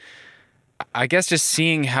decades, I guess just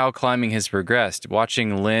seeing how climbing has progressed,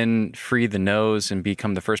 watching Lynn free the nose and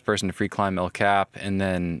become the first person to free climb El Cap. And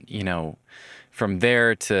then, from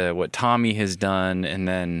there to what Tommy has done, and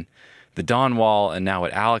then the Dawn Wall and now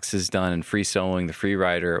what Alex has done in free soloing the free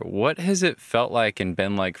rider, what has it felt like and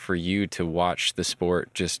been like for you to watch the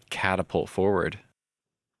sport just catapult forward?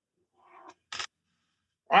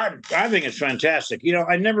 I think it's fantastic.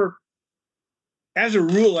 As a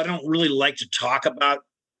rule, I don't really like to talk about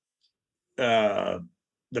the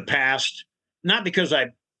past, not because I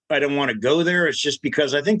don't want to go there. It's just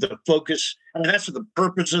because I think the focus, that's the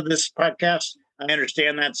purpose of this podcast. I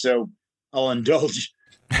understand that. So I'll indulge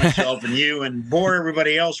myself and you and bore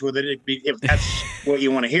everybody else with it if that's what you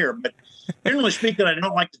want to hear. But generally speaking, I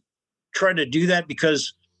don't like to try to do that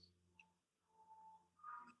because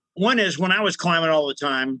one is when I was climbing all the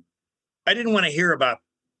time, I didn't want to hear about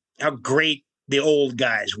how great the old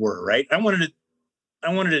guys were, right? I wanted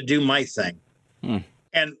to do my thing.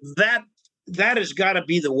 And that has got to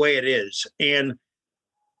be the way it is. And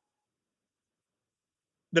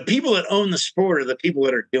the people that own the sport are the people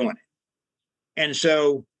that are doing it. And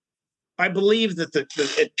so I believe that the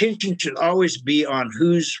attention should always be on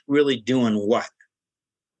who's really doing what.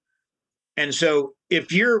 And so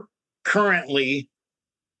if you're currently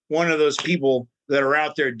one of those people that are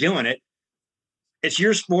out there doing it, it's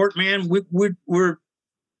your sport, man.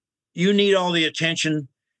 You need all the attention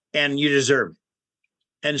and you deserve it.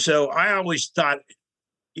 And so I always thought,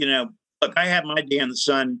 look, I have my day in the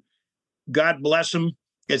sun. God bless them.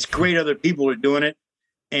 It's great other people are doing it,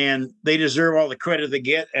 and they deserve all the credit they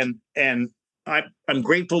get. And I'm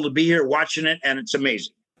grateful to be here watching it, and it's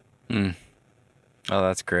amazing. Oh,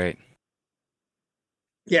 that's great.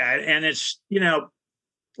 Yeah, and it's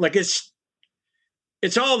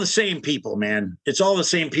it's all the same people, man. It's all the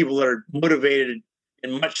same people that are motivated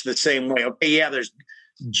in much the same way. Okay, yeah, there's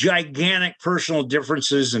gigantic personal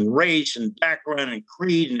differences in race and background and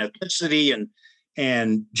creed and ethnicity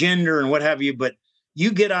and gender and what have you. But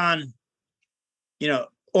you get on,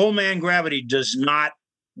 old man gravity does not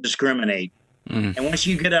discriminate. And once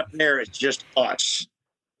you get up there, it's just us,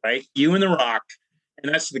 right? You and the rock.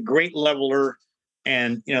 And that's the great leveler.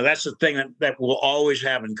 And, that's the thing that we'll always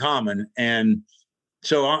have in common. And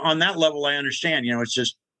so on that level, I understand, it's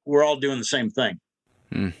just, we're all doing the same thing.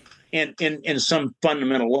 In some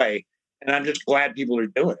fundamental way. And I'm just glad people are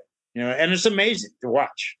doing it, and it's amazing to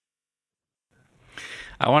watch.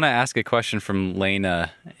 I want to ask a question from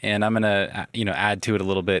Lena, and I'm going to, add to it a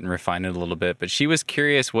little bit and refine it a little bit. But she was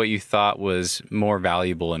curious what you thought was more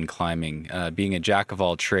valuable in climbing, being a jack of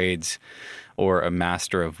all trades or a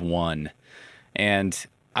master of one. And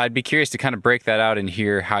I'd be curious to kind of break that out and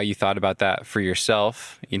hear how you thought about that for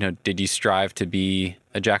yourself. Did you strive to be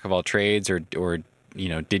a jack of all trades or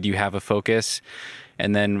did you have a focus?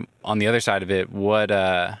 And then on the other side of it, what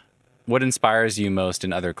inspires you most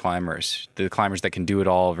in other climbers, the climbers that can do it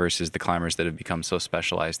all versus the climbers that have become so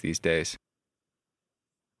specialized these days?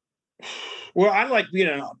 Well, I like,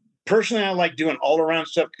 personally, I like doing all around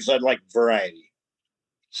stuff because I like variety.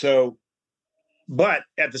 So, but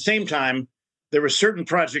at the same time, there were certain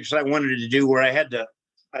projects I wanted to do where I had to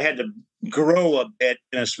grow a bit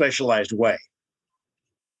in a specialized way.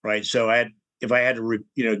 Right. So if I had to,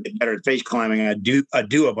 get better at face climbing, I'd do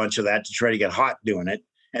a bunch of that to try to get hot doing it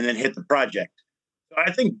and then hit the project. So I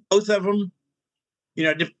think both of them,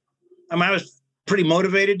 I was pretty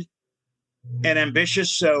motivated and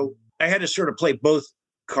ambitious. So I had to sort of play both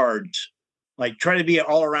cards, like try to be an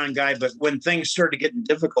all around guy. But when things started getting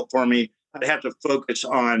difficult for me, I'd have to focus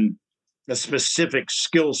on a specific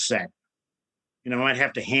skill set. I'd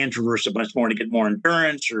have to hand traverse a bunch more to get more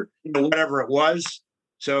endurance or, whatever it was.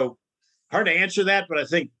 So hard to answer that, but I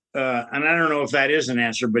think, and I don't know if that is an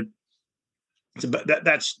answer, but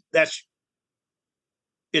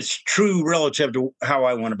it's true relative to how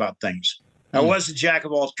I went about things. I was a jack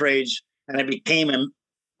of all trades, and I became a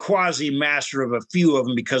quasi master of a few of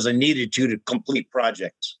them because I needed to complete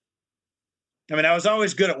projects. I was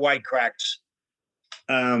always good at white cracks.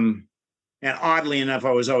 And oddly enough,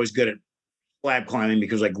 I was always good at slab climbing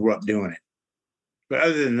because I grew up doing it. But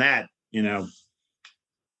other than that,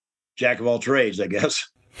 jack of all trades, I guess.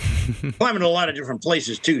 Climbing to a lot of different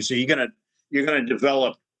places too, so you're gonna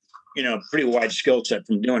develop, a pretty wide skill set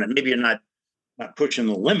from doing it. Maybe you're not pushing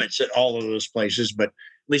the limits at all of those places, but at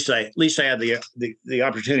least I had the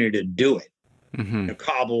opportunity to do it.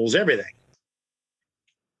 Cobbles, everything.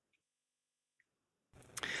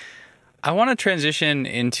 I want to transition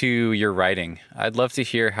into your writing. I'd love to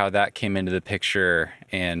hear how that came into the picture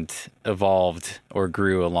and evolved or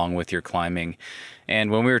grew along with your climbing.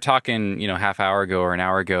 And when we were talking, half hour ago or an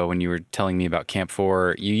hour ago, when you were telling me about Camp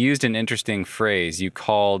 4, you used an interesting phrase. You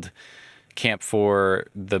called Camp 4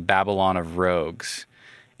 the Babylon of Rogues.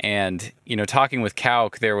 And, talking with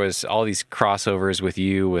Kauk, there was all these crossovers with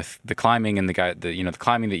you, with the climbing and the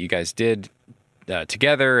climbing that you guys did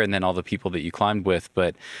together, and then all the people that you climbed with.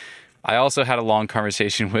 But I also had a long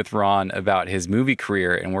conversation with Ron about his movie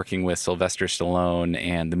career and working with Sylvester Stallone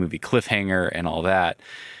and the movie Cliffhanger and all that.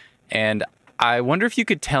 And I wonder if you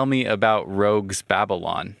could tell me about Rogue's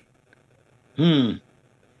Babylon.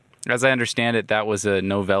 As I understand it, that was a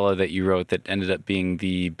novella that you wrote that ended up being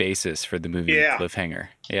the basis for the movie Cliffhanger.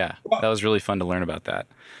 Yeah, that was really fun to learn about that.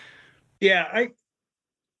 Yeah,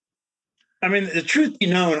 I mean, the truth be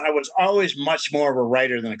known, I was always much more of a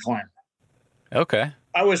writer than a climber. Okay.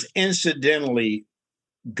 I was incidentally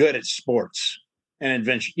good at sports and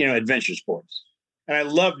adventure sports, and I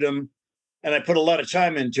loved them, and I put a lot of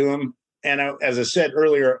time into them. And as I said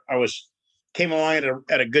earlier, came along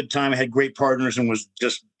at a good time. I had great partners and was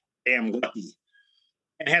just damn lucky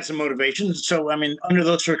and had some motivation. So, I mean, under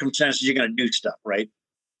those circumstances, you're going to do stuff, right?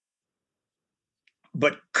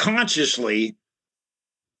 But consciously,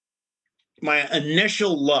 my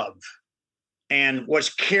initial love and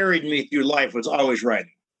what's carried me through life was always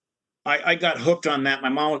writing. I got hooked on that. My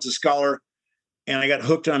mom was a scholar, and I got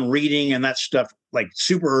hooked on reading and that stuff like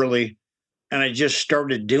super early. And I just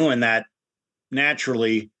started doing that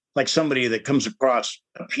naturally, like somebody that comes across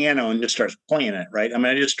a piano and just starts playing it, right? I mean,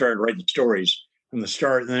 I just started writing stories from the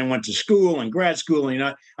start, and then went to school and grad school.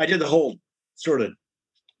 And, I did the whole sort of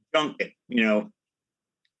junket,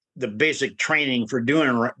 the basic training for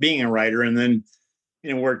being a writer. And then,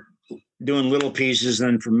 we're doing little pieces,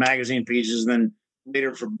 and then for magazine pieces, and then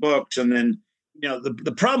later for books. And then,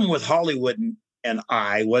 the problem with Hollywood and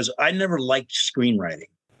I was I never liked screenwriting.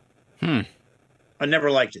 I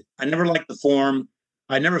never liked it. I never liked the form.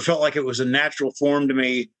 I never felt like it was a natural form to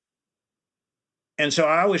me. And so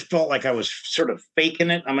I always felt like I was sort of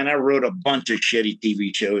faking it. I mean, I wrote a bunch of shitty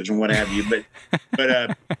TV shows and what have you,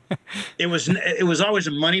 but it was always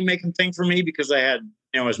a money-making thing for me because I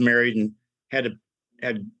was married and had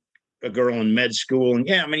a girl in med school. And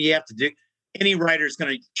yeah, I mean, you have to do, any writer's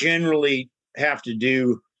going to generally have to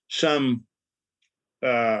do some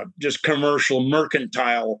just commercial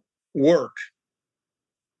mercantile work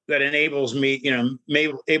that enables me and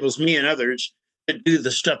others to do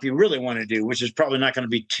the stuff you really want to do, which is probably not going to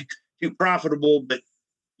be too profitable, but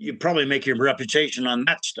you probably make your reputation on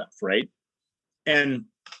that stuff, right? And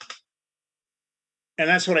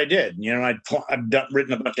that's what I did. I've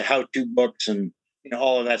written a bunch of how-to books and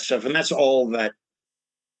all of that stuff, and that's all that.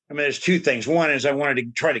 I mean, there's two things. One is I wanted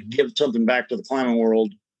to try to give something back to the climbing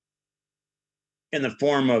world in the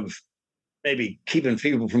form of maybe keeping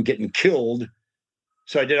people from getting killed.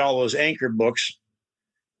 So I did all those anchor books.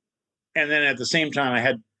 And then at the same time,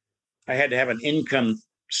 I had to have an income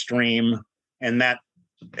stream, and that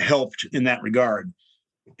helped in that regard.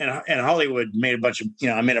 And Hollywood made a bunch of,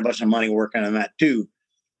 I made a bunch of money working on that too.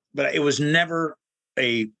 But it was never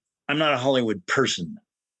I'm not a Hollywood person.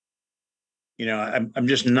 I'm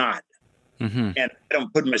just not. Mm-hmm. And I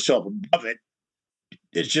don't put myself above it.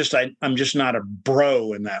 It's just, I'm just not a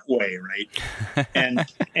bro in that way. Right.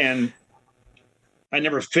 and I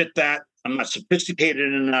never fit that. I'm not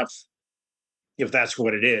sophisticated enough, if that's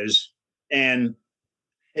what it is. And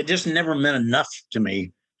it just never meant enough to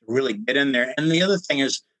me to really get in there. And the other thing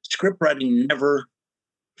is, script writing never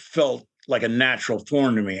felt like a natural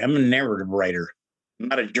form to me. I'm a narrative writer. I'm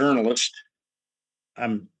not a journalist.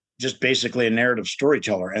 I'm just basically a narrative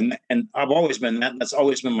storyteller. And I've always been that. That's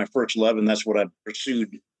always been my first love. And that's what I've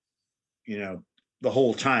pursued, the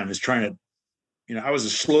whole time, is trying to, I was a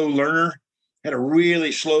slow learner, had a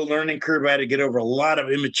really slow learning curve. I had to get over a lot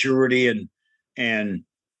of immaturity and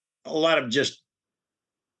a lot of just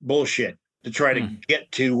bullshit to try to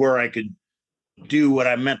get to where I could do what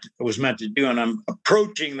I was meant to do. And I'm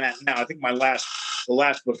approaching that now. I think the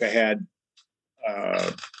last book I had,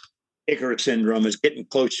 Icarus Syndrome, is getting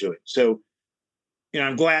close to it. So,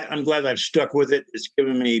 I'm glad I've stuck with it. It's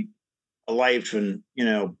given me a life, and,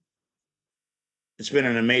 it's been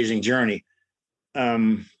an amazing journey.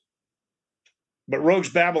 But Rogue's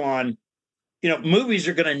Babylon, movies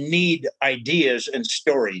are going to need ideas and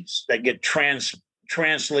stories that get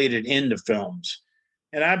translated into films.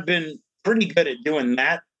 And I've been pretty good at doing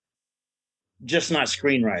that, just not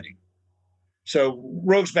screenwriting. So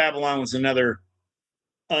Rogue's Babylon was another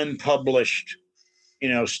unpublished,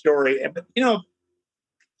 story. But,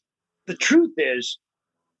 the truth is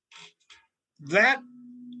that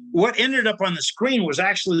what ended up on the screen was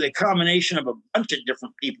actually the combination of a bunch of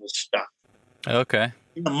different people's stuff. Okay.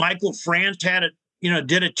 Michael France had it,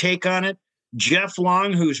 did a take on it. Jeff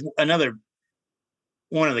Long, who's another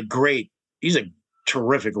one of the great, he's a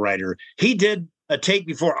terrific writer. He did a take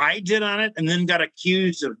before I did on it, and then got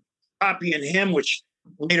accused of copying him, which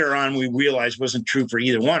later on we realized wasn't true for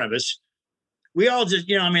either one of us. We all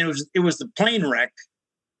just, I mean, it was the plane wreck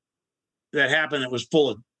that happened that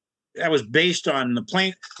was based on a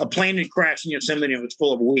plane had crashed in Yosemite and it was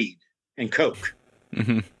full of weed and coke.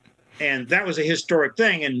 Mm-hmm. And that was a historic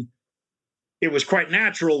thing. And it was quite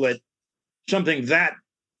natural that something that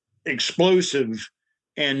explosive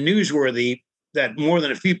and newsworthy, that more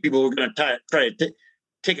than a few people were going to try to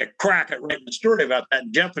take a crack at writing a story about that.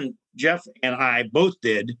 Jeff and I both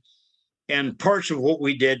did. And parts of what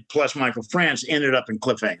we did, plus Michael France, ended up in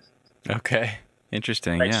Cliffhanger. Okay.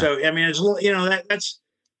 Interesting. Right? Yeah. So, I mean, it's,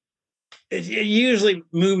 usually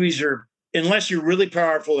movies are, unless you're really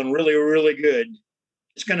powerful and really, really good,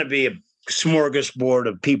 it's going to be a smorgasbord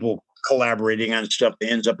of people collaborating on stuff that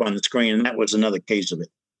ends up on the screen. And that was another case of it.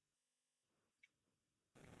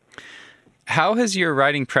 How has your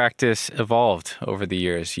writing practice evolved over the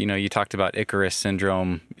years? You talked about Icarus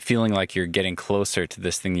syndrome, feeling like you're getting closer to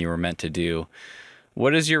this thing you were meant to do.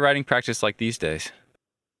 What is your writing practice like these days?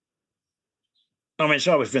 I mean, it's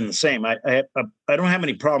always been the same. I don't have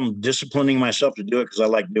any problem disciplining myself to do it because I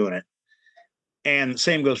like doing it. And the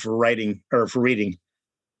same goes for writing or for reading.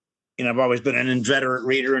 I've always been an inveterate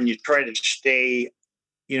reader, and you try to stay,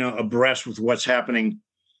 abreast with what's happening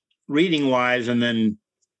reading wise, and then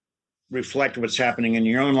reflect what's happening in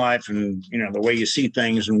your own life and, the way you see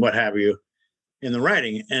things and what have you in the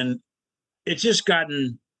writing. And it's just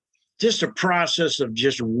gotten just a process of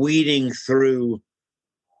just weeding through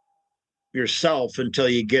yourself until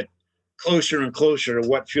you get closer and closer to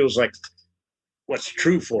what feels like what's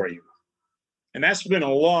true for you. And that's been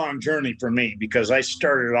a long journey for me, because I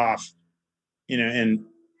started off, in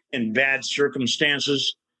bad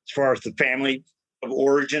circumstances as far as the family of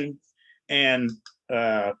origin. And,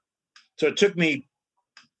 so it took me,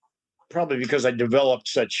 probably because I developed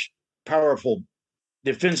such powerful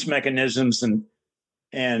defense mechanisms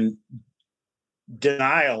and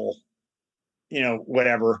denial,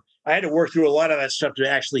 whatever. I had to work through a lot of that stuff to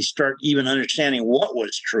actually start even understanding what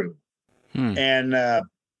was true. And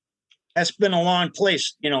that's been a long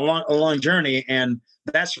place, a long journey. And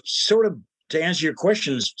that's sort of, to answer your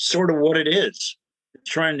questions, sort of what it is.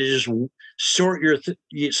 Trying to just sort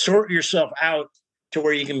yourself out to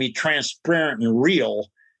where you can be transparent and real.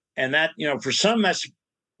 And that, for some, that's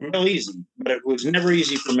real easy, but it was never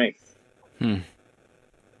easy for me.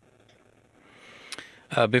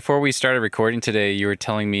 Before we started recording today, you were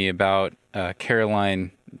telling me about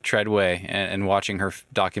Caroline Treadway and watching her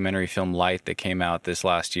documentary film Light that came out this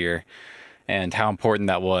last year, and how important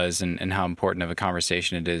that was, and how important of a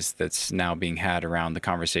conversation it is that's now being had around the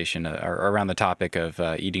conversation or around the topic of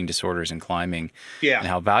eating disorders and climbing, and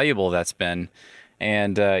how valuable that's been.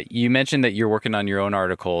 And you mentioned that you're working on your own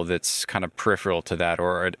article that's kind of peripheral to that,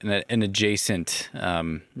 or an adjacent,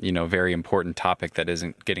 very important topic that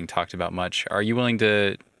isn't getting talked about much. Are you willing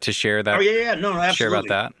to share that? Oh, yeah. No, absolutely. Share about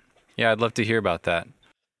that? Yeah, I'd love to hear about that.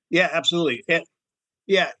 Yeah, absolutely.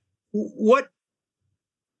 Yeah. Well,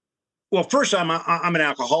 first, I'm an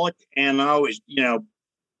alcoholic, and I always,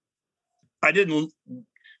 I didn't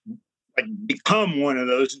become one of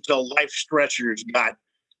those until life stressors got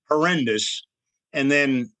horrendous. And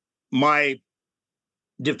then my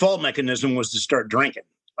default mechanism was to start drinking.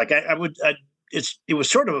 Like it was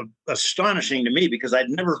sort of astonishing to me, because I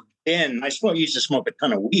used to smoke a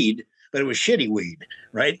ton of weed, but it was shitty weed.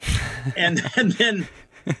 Right. and then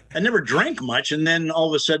I never drank much. And then all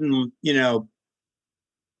of a sudden,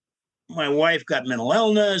 my wife got mental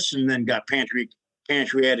illness, and then got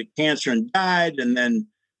pancreatic cancer and died. And then,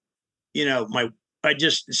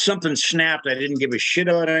 something snapped. I didn't give a shit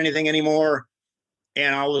about anything anymore.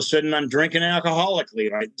 And all of a sudden I'm drinking alcoholically.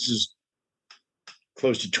 Right. This is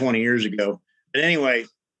close to 20 years ago. But anyway,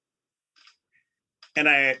 and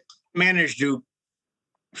I managed to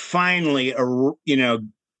finally,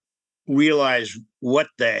 realize what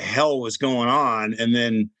the hell was going on, and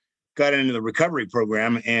then got into the recovery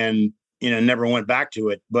program and, never went back to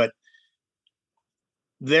it. But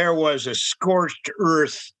there was a scorched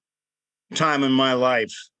earth time in my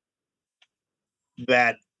life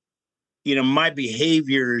that, my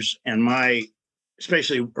behaviors and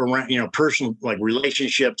especially around, personal, like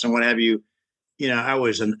relationships and what have you, I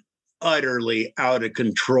was an utterly out of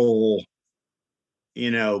control,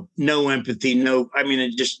 no empathy,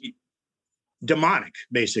 it just demonic,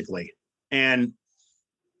 basically. And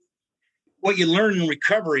what you learn in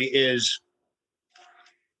recovery is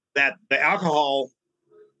that the alcohol,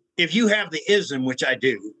 if you have the ism, which I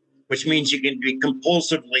do, which means you can be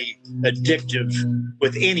compulsively addictive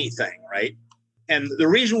with anything, right? And the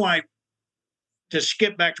reason why to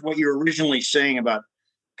skip back to what you were originally saying about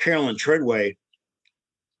Carolyn Treadway,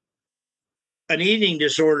 an eating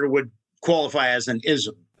disorder would qualify as an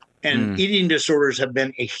ism. And eating disorders have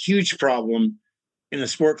been a huge problem in the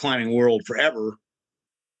sport climbing world forever,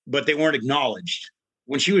 but they weren't acknowledged.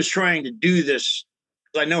 When she was trying to do this,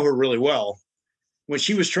 I know her really well, when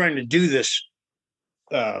she was trying to do this,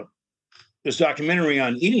 this documentary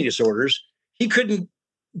on eating disorders, he couldn't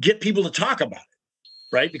get people to talk about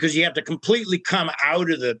it, right? Because you have to completely come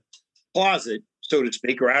out of the closet, so to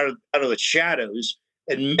speak, or out of the shadows,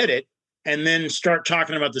 admit it, and then start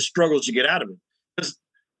talking about the struggles you get out of it. Because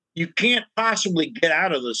you can't possibly get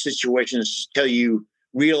out of those situations until you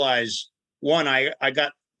realize, one,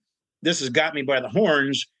 this has got me by the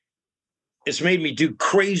horns. It's made me do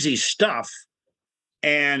crazy stuff.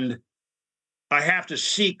 And I have to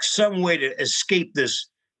seek some way to escape this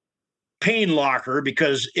pain locker,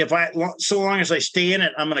 because so long as I stay in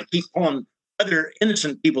it, I'm going to keep pulling other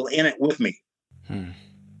innocent people in it with me.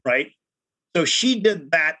 Right. So she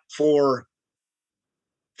did that for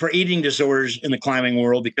eating disorders in the climbing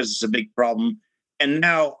world, because it's a big problem. And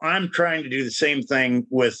now I'm trying to do the same thing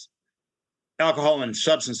with alcohol and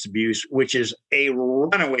substance abuse, which is a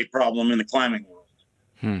runaway problem in the climbing world.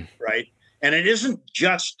 Right. And it isn't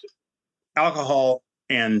just alcohol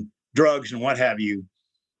and drugs and what have you.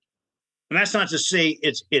 And that's not to say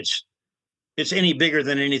it's any bigger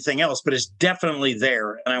than anything else, but it's definitely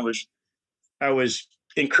there. And I was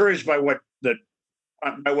encouraged by what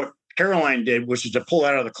Caroline did, which is to pull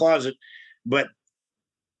out of the closet. But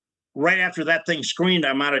right after that thing screened,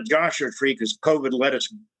 I'm out of Joshua Tree because COVID let us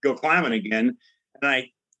go climbing again. And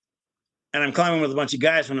I'm climbing with a bunch of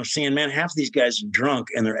guys, when I'm seeing, man, half of these guys are drunk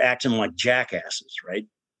and they're acting like jackasses, right?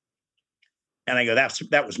 And I go,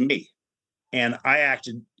 that was me. And I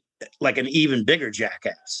acted like an even bigger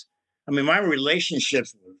jackass. I mean, my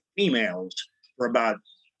relationships with females for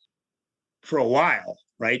a while,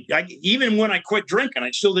 right? Even when I quit drinking,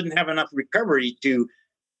 I still didn't have enough recovery to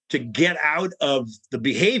get out of the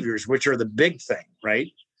behaviors, which are the big thing,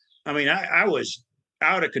 right? I mean, I was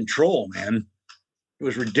out of control, man. It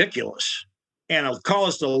was ridiculous. And it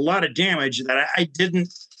caused a lot of damage that I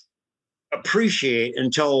didn't appreciate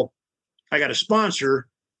until I got a sponsor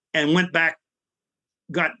and went back,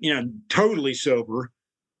 got, totally sober.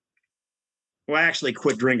 Well, I actually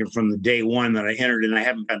quit drinking from the day one that I entered, and I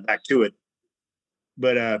haven't gone back to it.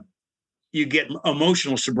 But you get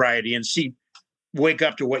emotional sobriety and wake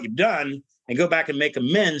up to what you've done and go back and make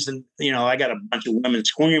amends. And, I got a bunch of women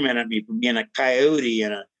screaming at me for being a coyote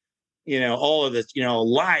and all of this,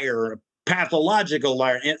 liar, a pathological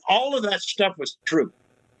liar. And all of that stuff was true.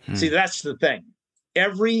 See, that's the thing.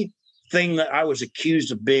 Everything that I was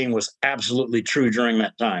accused of being was absolutely true during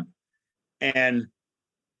that time. And,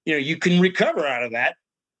 you can recover out of that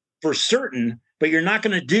for certain, but you're not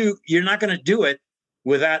going to do it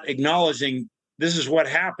without acknowledging this is what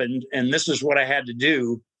happened and this is what I had to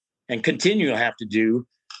do and continue to have to do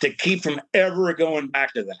to keep from ever going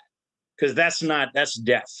back to that. Because that's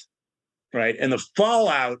death. Right. And the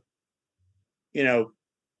fallout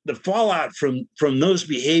from those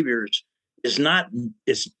behaviors is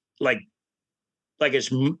it's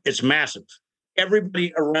massive.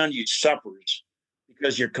 Everybody around you suffers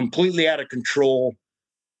because you're completely out of control,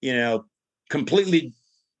 completely,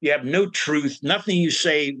 you have no truth. Nothing you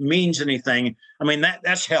say means anything. I mean,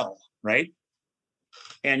 that's hell, right?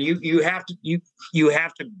 And you have to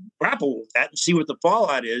grapple with that and see what the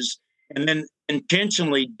fallout is, and then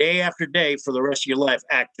intentionally, day after day, for the rest of your life,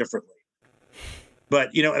 act differently. But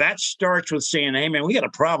that starts with saying, "Hey, man, we got a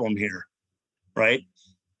problem here," right?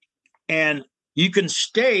 And you can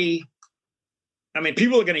stay. I mean,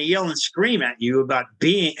 people are going to yell and scream at you about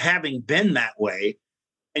having been that way,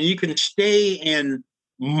 and you can stay in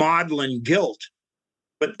maudlin guilt,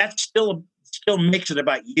 but that still makes it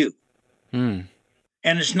about you. And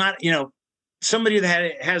it's not, somebody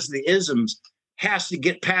that has the isms has to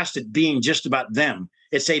get past it being just about them.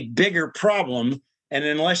 It's a bigger problem, and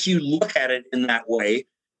unless you look at it in that way,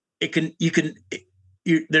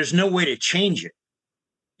 there's no way to change it.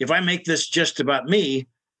 If I make this just about me,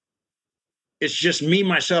 it's just me,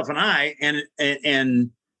 myself, and I,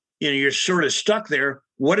 and you're sort of stuck there.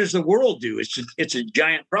 What does the world do? It's a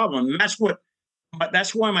giant problem. And that's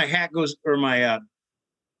why my hat goes, or I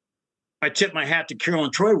tip my hat to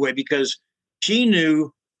Carolyn Treadway, because she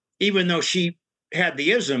knew, even though she had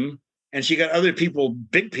the ism and she got other people,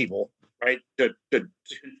 big people, right, to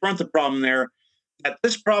confront the problem there, that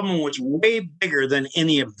this problem was way bigger than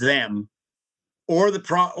any of them, or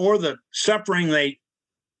the suffering they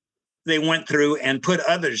went through and put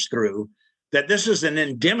others through, that this is an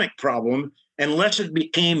endemic problem. unless it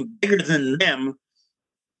became bigger than them,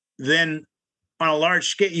 then on a large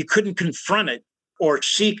scale, you couldn't confront it or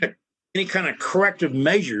seek any kind of corrective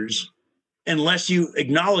measures unless you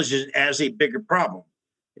acknowledge it as a bigger problem.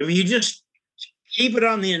 If you just keep it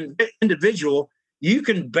on the individual, you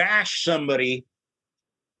can bash somebody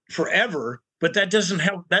forever, but that doesn't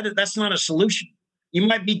help. That's not a solution. You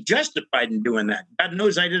might be justified in doing that. God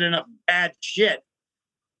knows I did enough bad shit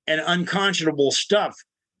and unconscionable stuff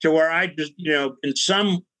to where I just, in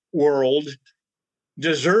some world,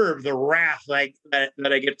 deserve the wrath that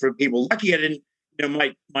I get from people. Lucky I didn't,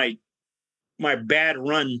 my bad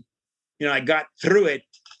run, I got through it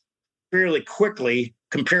fairly quickly,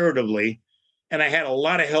 comparatively, and I had a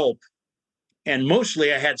lot of help. And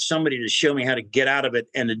mostly I had somebody to show me how to get out of it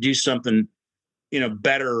and to do something,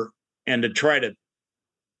 better, and to try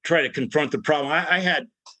to confront the problem. I had,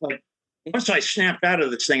 like, once I snapped out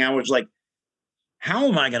of this thing, I was like, how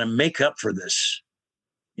am I going to make up for this?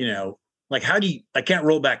 Like, I can't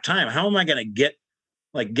roll back time. How am I going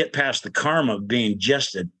to get past the karma of being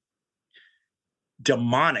just a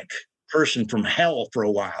demonic person from hell for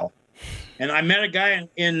a while? And I met a guy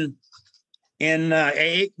in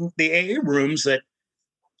the AA rooms that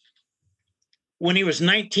when he was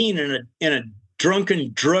 19 in a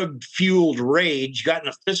drunken, drug-fueled rage, got in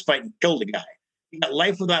a fist fight and killed a guy. He got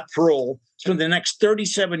life without parole, spent the next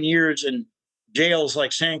 37 years in jails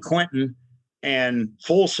like San Quentin and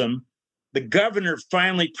Folsom. The governor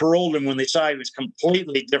finally paroled him when they saw he was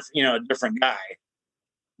completely different, a different guy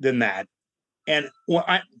than that. And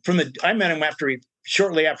I met him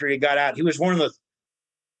shortly after he got out. He was one of the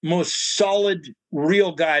most solid,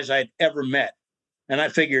 real guys I'd ever met. And I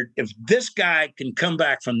figured, if this guy can come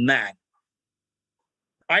back from that,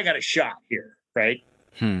 I got a shot here, right?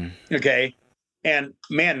 Okay. And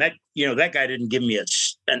man, that guy didn't give me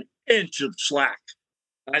an inch of slack.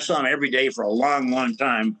 I saw him every day for a long, long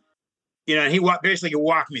time. And he basically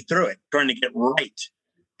walked me through it, trying to get right.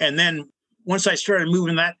 And then once I started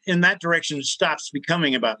moving in that direction, it stops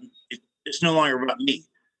becoming about me. It's no longer about me.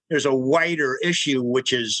 There's a wider issue,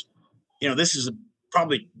 which is, this is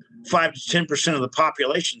probably 5 to 10% of the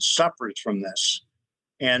population suffers from this.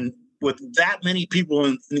 And with that many people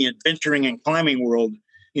in the adventuring and climbing world,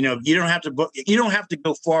 you don't have to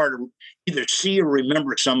go far to either see or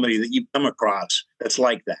remember somebody that you come across that's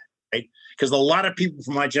like that, right? Because a lot of people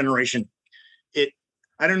from my generation,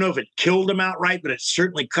 I don't know if it killed them outright, but it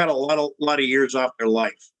certainly cut a lot of years off their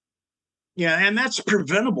life. Yeah, and that's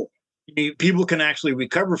preventable. People can actually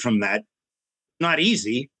recover from that. Not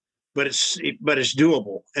easy, but it's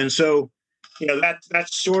doable. And so,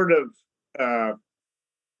 that's sort of I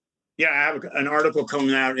have an article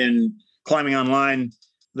coming out in Climbing Online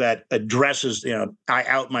that addresses, I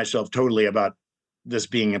out myself totally about this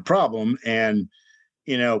being a problem. And,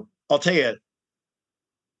 I'll tell you,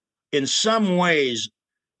 in some ways,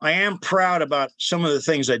 I am proud about some of the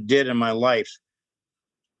things I did in my life.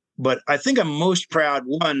 But I think I'm most proud,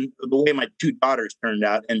 one, of the way my 2 daughters turned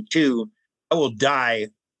out, and 2, I will die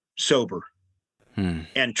sober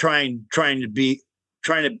and trying to be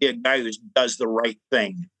a guy who does the right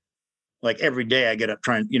thing. Like every day I get up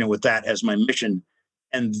trying, with that as my mission.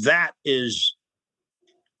 And that is,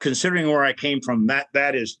 considering where I came from, that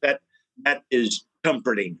is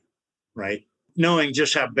comforting, right? Knowing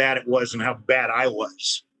just how bad it was and how bad I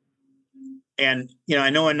was. And, I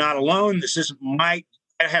know I'm not alone. This isn't I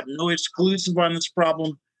have no exclusive on this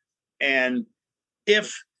problem. And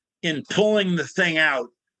if in pulling the thing out,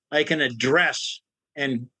 I can address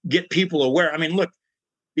and get people aware. I mean, look,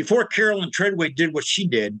 before Carolyn Treadway did what she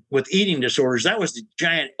did with eating disorders, that was the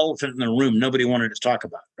giant elephant in the room nobody wanted to talk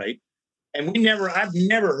about, right? And I've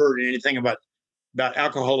never heard anything about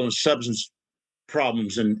alcohol and substance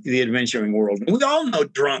problems in the adventuring world. And we all know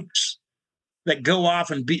drunks that go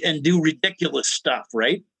off and do ridiculous stuff,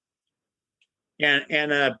 right?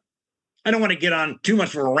 And I don't want to get on too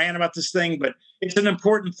much of a rant about this thing, but it's an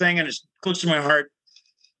important thing and it's close to my heart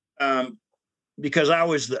because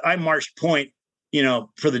I marched point,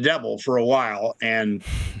 for the devil for a while, and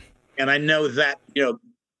I know that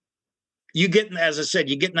you get, as I said,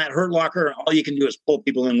 you get in that hurt locker, and all you can do is pull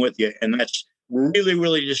people in with you, and that's really,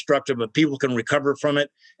 really destructive. But people can recover from it,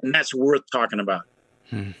 and that's worth talking about.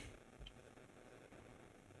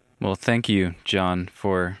 Well, thank you, John,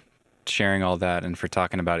 for sharing all that and for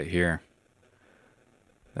talking about it here.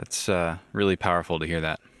 That's really powerful to hear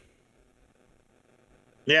that.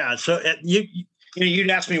 Yeah. So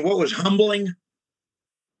you'd ask me what was humbling.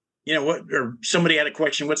 Or somebody had a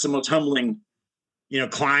question. What's the most humbling,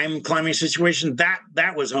 climbing situation?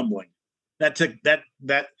 That was humbling. That took that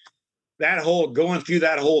whole going through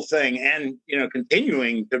that whole thing and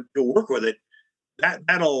continuing to work with it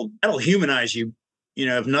that'll humanize you,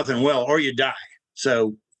 if nothing will, or you die.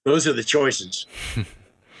 So those are the choices.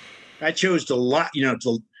 I chose to live,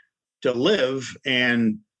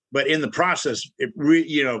 but in the process,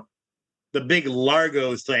 the big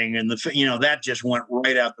Largo thing and that just went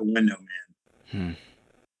right out the window, man.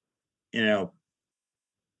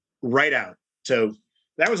 Right out. So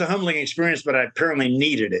that was a humbling experience, but I apparently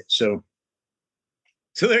needed it. So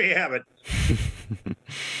there you have it.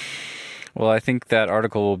 Well, I think that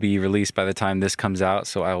article will be released by the time this comes out,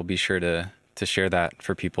 so I will be sure to share that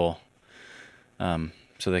for people, so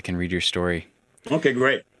they can read your story. Okay,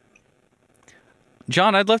 great.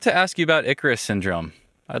 John, I'd love to ask you about Icarus Syndrome.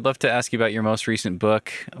 I'd love to ask you about your most recent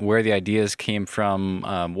book, where the ideas came from,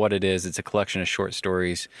 what it is. It's a collection of short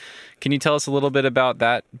stories. Can you tell us a little bit about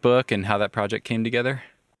that book and how that project came together?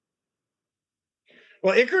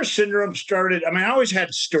 Well, Icarus Syndrome started, I always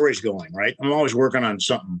had stories going, right? I'm always working on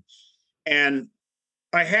something. And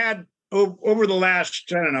I had, over the last,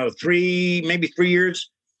 3 years,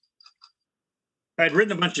 I'd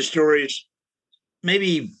written a bunch of stories.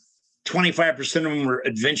 Maybe 25% of them were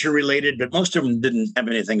adventure related, but most of them didn't have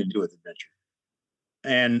anything to do with adventure.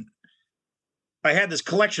 And I had this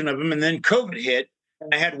collection of them, and then COVID hit,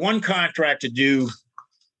 and I had one contract to do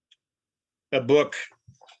a book,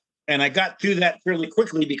 and I got through that fairly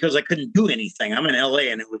quickly because I couldn't do anything. I'm in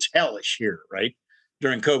LA, and it was hellish here, right?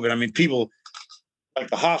 During COVID. People, like,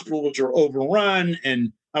 the hospitals were overrun,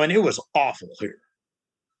 and it was awful here.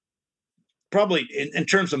 Probably in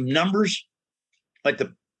terms of numbers, I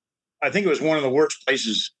think it was one of the worst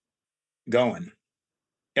places going,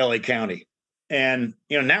 LA County. And,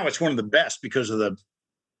 now it's one of the best because of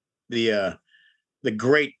the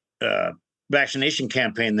great vaccination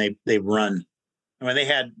campaign they've run. They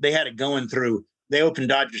had it going through. They opened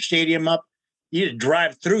Dodger Stadium up. You had to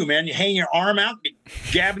drive through, man. You hang your arm out, you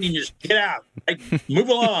jab it, and you just get out. Move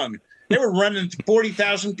along. They were running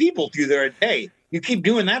 40,000 people through there a day. You keep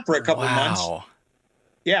doing that for a couple of months.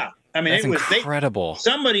 Yeah. That's incredible.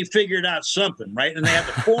 Somebody figured out something, right? And they had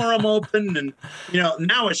the forum open, and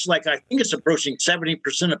now it's like, I think it's approaching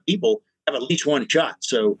 70% of people have at least one shot.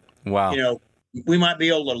 So, wow. We might be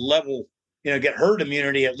able to level, get herd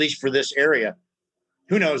immunity, at least for this area.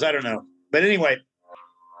 Who knows? I don't know. But anyway,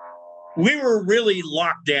 we were really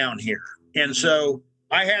locked down here. And so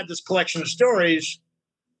I had this collection of stories,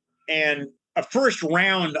 and a first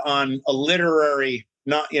round on a literary,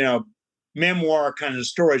 memoir kind of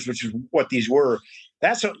stories, which is what these were.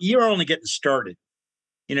 You're only getting started.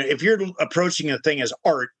 If you're approaching a thing as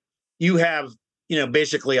art, you have,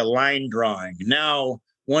 basically a line drawing. Now,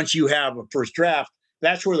 once you have a first draft,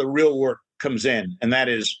 that's where the real work comes in. And that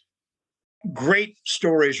is, great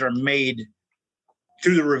stories are made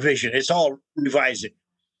through the revision. It's all revising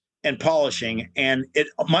and polishing. And it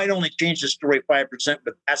might only change the story 5%,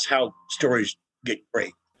 but that's how stories get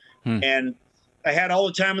great. And I had all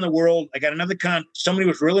the time in the world. I got another somebody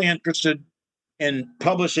was really interested in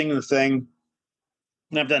publishing the thing.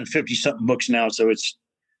 And I've done 50-something books now, so it's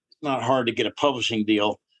not hard to get a publishing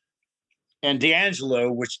deal. And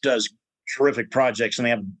D'Angelo, which does terrific projects, and they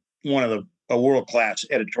have a world-class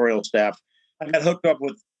editorial staff. I got hooked up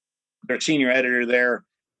with their senior editor there.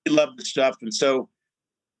 He loved the stuff. And so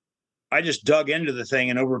I just dug into the thing,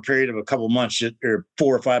 and over a period of a couple months, or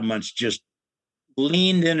 4 or 5 months, just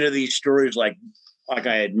leaned into these stories like I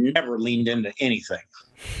had never leaned into anything.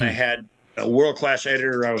 I had a world-class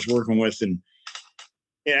editor I was working with, and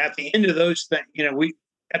at the end of those things, you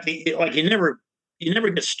never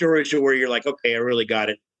get stories to where you're like, okay, I really got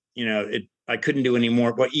it. I couldn't do any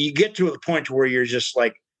more. But you get to a point where you're just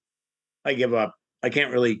like, I give up. I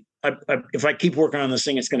can't really. If I keep working on this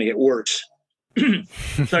thing, it's going to get worse.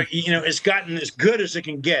 So it's gotten as good as it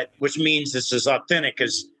can get, which means it's as authentic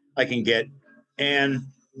as I can get. And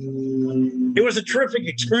it was a terrific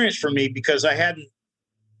experience for me because I hadn't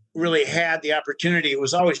really had the opportunity. It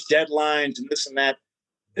was always deadlines and this and that.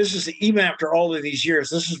 This is, even after all of these years,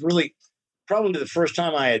 this is really probably the first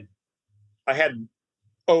time I had,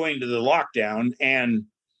 owing to the lockdown and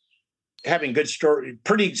having good story,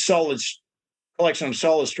 pretty solid collection of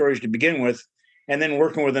solid stories to begin with, and then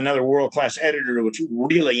working with another world-class editor who was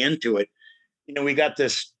really into it. We got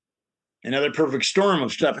another perfect storm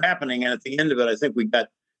of stuff happening, and at the end of it, I think we got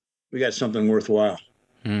something worthwhile.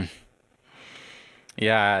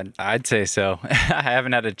 Yeah, I'd say so. I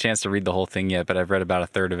haven't had a chance to read the whole thing yet, but I've read about a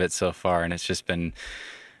third of it so far, and it's just been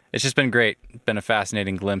great. It's been a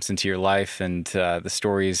fascinating glimpse into your life, and the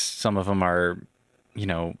stories, some of them are,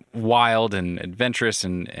 wild and adventurous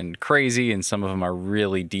and crazy, and some of them are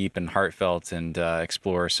really deep and heartfelt and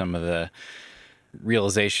explore some of the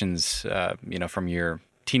realizations, from your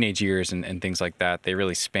teenage years and things like that. They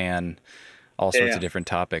really span all sorts of different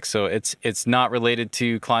topics. So it's not related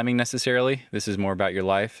to climbing necessarily. This is more about your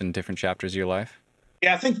life and different chapters of your life.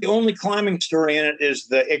 Yeah, I think the only climbing story in it is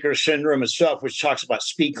the Icarus syndrome itself, which talks about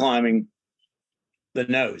speed climbing the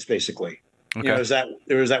nose, basically. Okay. You know,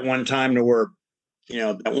 there was that one time to where, you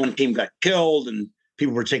know, that one team got killed and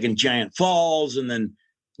people were taking giant falls, and then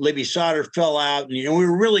Libby Sauter fell out, and, you know, we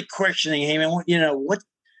were really questioning, hey man, you know, what's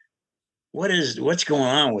going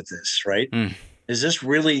on with this, right? Is this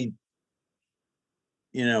really,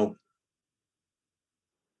 you know,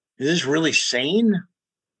 is this really sane?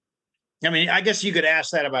 I mean, I guess you could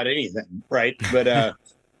ask that about anything, right? But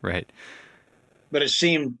right. But it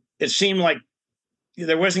seemed like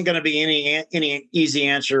there wasn't going to be any easy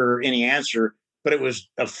answer or any answer, but it was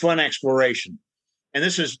a fun exploration. And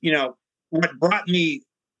this is, you know, what brought me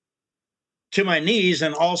to my knees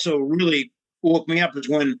and also really woke me up is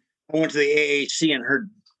when I went to the AAC and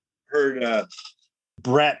heard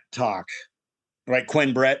Brett talk, right?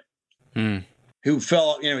 Quinn Brett, who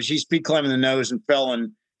fell, you know, she's speed climbing the nose and fell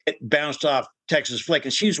and it bounced off Texas Flick.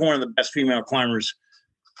 And she's one of the best female climbers,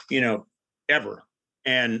 you know, ever.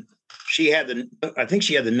 And I think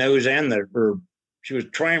she had the nose and she was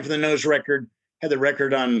trying for the nose record, had the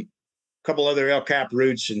record on a couple other El Cap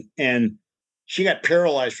routes, and she got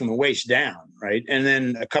paralyzed from the waist down, right? And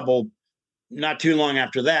then not too long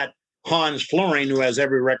after that, Hans Florin, who has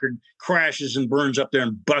every record, crashes and burns up there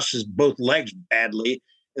and busts both legs badly.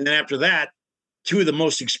 And then after that, two of the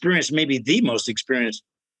most experienced, maybe the most experienced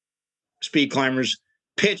speed climbers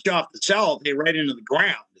pitched off the south right into the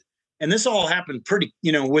ground. And this all happened pretty,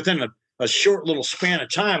 you know, within a short little span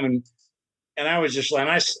of time. And I was just like,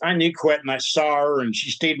 I knew Quet and I saw her and she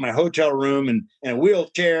stayed in my hotel room and in a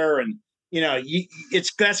wheelchair. And, you know,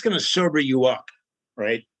 that's going to sober you up.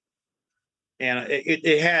 Right. And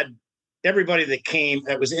it had everybody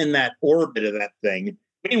that was in that orbit of that thing.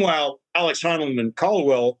 Meanwhile, Alex Honnold and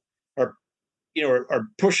Caldwell are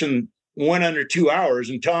pushing 1 under 2 hours,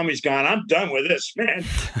 and Tommy's gone, I'm done with this, man.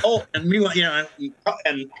 Oh, and meanwhile, you know,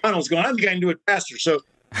 and Honnold's going, I think I can do it faster. So,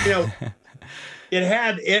 you know, it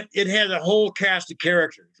had a whole cast of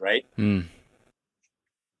characters, right? And,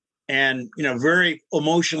 you know, very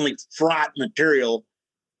emotionally fraught material.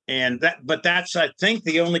 But that's, I think,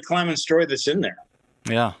 the only climbing story that's in there.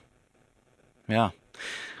 Yeah. Yeah.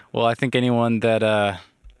 Well, I think anyone that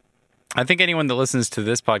listens to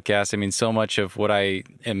this podcast, I mean, so much of what I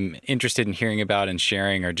am interested in hearing about and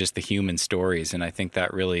sharing are just the human stories. And I think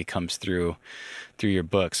that really comes through your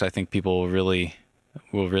book. So I think people will really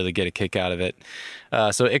get a kick out of it.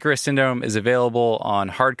 So Icarus Syndrome is available on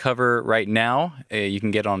hardcover right now. You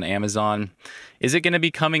can get it on Amazon. Is it going to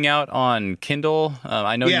be coming out on Kindle?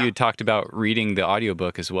 I know you talked about reading the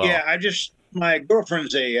audiobook as well. Yeah, my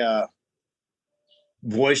girlfriend's a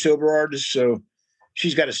voiceover artist, so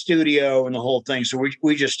she's got a studio and the whole thing. So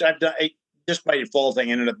just by default, I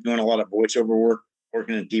ended up doing a lot of voiceover work,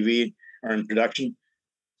 working in TV or in production.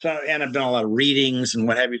 So, and I've done a lot of readings and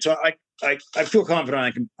what have you. So I feel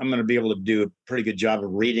confident I'm going to be able to do a pretty good job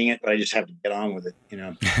of reading it, but I just have to get on with it, you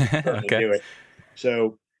know, to do it.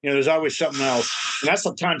 So, you know, there's always something else. And that's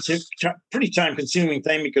a pretty time consuming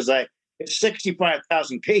thing because it's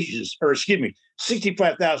 65,000 pages, or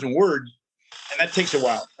 65,000 words. And that takes a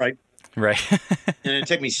while, right? Right. And it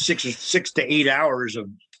took me 6 to 8 hours of,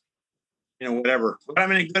 you know, whatever. But I'm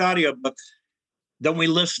in a good audiobook. Don't we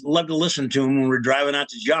love to listen to them when we're driving out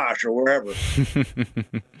to Josh or wherever?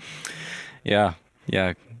 Yeah.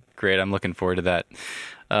 Great. I'm looking forward to that.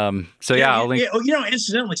 I'll link. You know,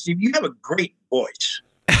 incidentally, Steve, you have a great voice.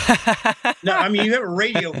 No, I mean, you have a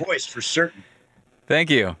radio voice for certain. Thank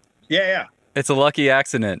you. Yeah. It's a lucky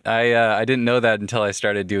accident. I didn't know that until I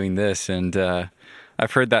started doing this, and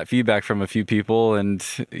I've heard that feedback from a few people, and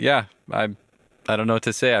yeah, I don't know what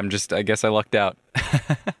to say. I guess I lucked out.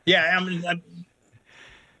 Yeah, I mean,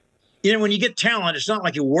 you know, when you get talent, it's not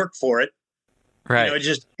like you work for it, right? You know,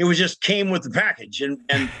 it just came with the package, and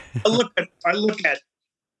I look at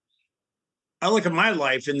my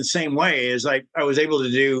life in the same way as I was able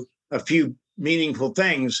to do a few meaningful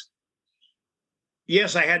things.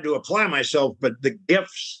 Yes, I had to apply myself, but the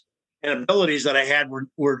gifts and abilities that I had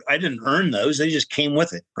were I didn't earn those. They just came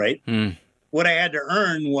with it, right? What I had to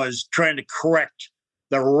earn was trying to correct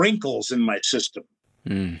the wrinkles in my system,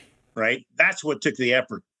 right? That's what took the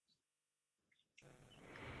effort.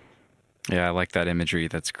 Yeah, I like that imagery.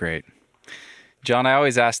 That's great. John, I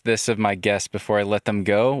always ask this of my guests before I let them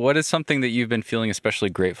go. What is something that you've been feeling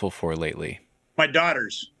especially grateful for lately? My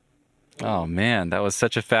daughters. Oh, man, that was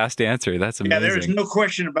such a fast answer. That's amazing. Yeah, there's no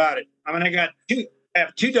question about it. I mean, I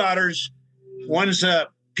have two daughters. One's a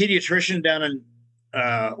pediatrician down in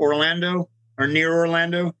Orlando or near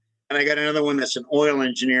Orlando. And I got another one that's an oil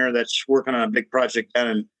engineer that's working on a big project down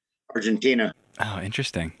in Argentina. Oh,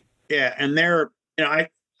 interesting. Yeah. And I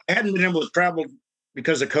hadn't been able to travel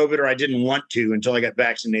because of COVID, or I didn't want to until I got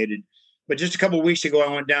vaccinated. But just a couple of weeks ago,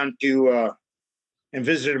 I went down to and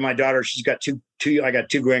visited my daughter. She's got two. I got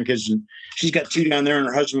two grandkids, and she's got two down there, and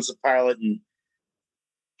her husband's a pilot. And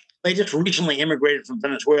they just recently immigrated from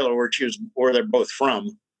Venezuela, where they're both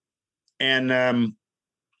from. And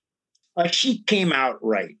like, she came out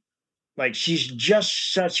right. Like, she's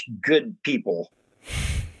just such good people.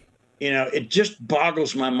 It just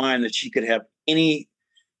boggles my mind that she could have any.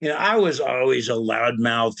 I was always a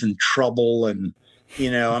loudmouth and trouble, and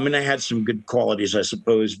I had some good qualities, I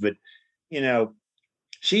suppose, but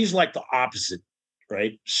she's like the opposite,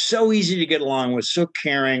 right? So easy to get along with, so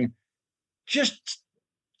caring, just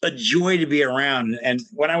a joy to be around. And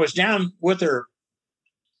when I was down with her,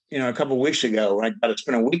 a couple of weeks ago, when I got to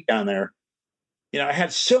spend a week down there, I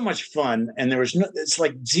had so much fun, and it's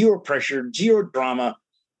like zero pressure, zero drama,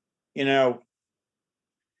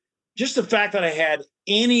 just the fact that I had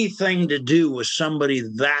anything to do with somebody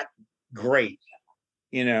that great,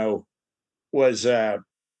 was,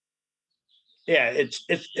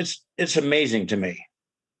 it's amazing to me.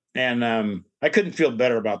 And I couldn't feel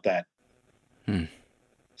better about that.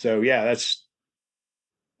 So yeah,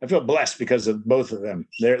 I feel blessed because of both of them.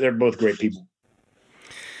 They're both great people.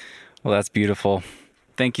 Well, that's beautiful.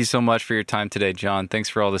 Thank you so much for your time today, John. Thanks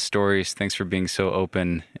for all the stories. Thanks for being so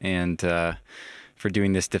open, and for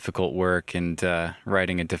doing this difficult work, and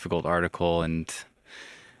writing a difficult article, and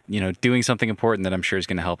doing something important that I'm sure is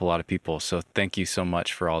going to help a lot of people. So thank you so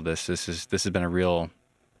much for all this. This has been a real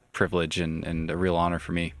privilege and a real honor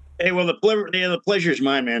for me. Hey, well, the pleasure is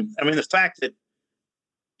mine, man. I mean, the fact that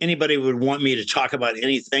anybody would want me to talk about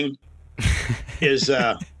anything is,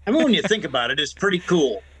 when you think about it, it's pretty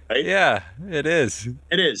cool, right? Yeah, it is.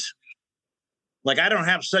 It is. Like, I don't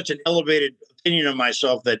have such an elevated opinion of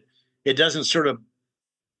myself that it doesn't sort of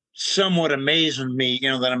somewhat amaze me,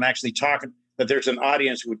 that I'm actually talking, that there's an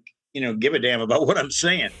audience who would, give a damn about what I'm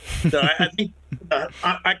saying. So I think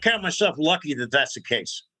I count myself lucky that that's the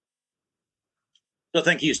case. So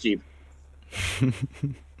thank you, Steve.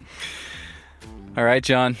 All right,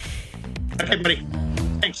 John. Okay, buddy.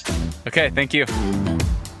 Thanks. Okay, thank you.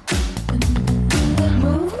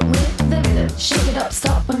 Move with the rhythm. Shake it up,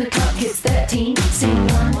 stop when the clock hits 13. Sing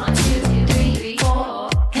 1, 2, 3, 4.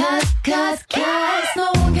 Cause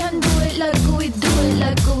no one can do it like we do it,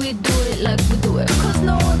 like we do it, like we do it. Cause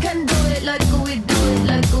no one can do it like we do it,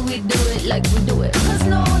 like we do it, like we do it. Cause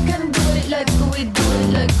no one can do it like we do it,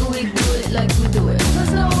 like we do it, like we do it.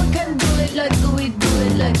 Cause no one can do it like we do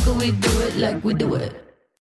it, like we do it, like we do it.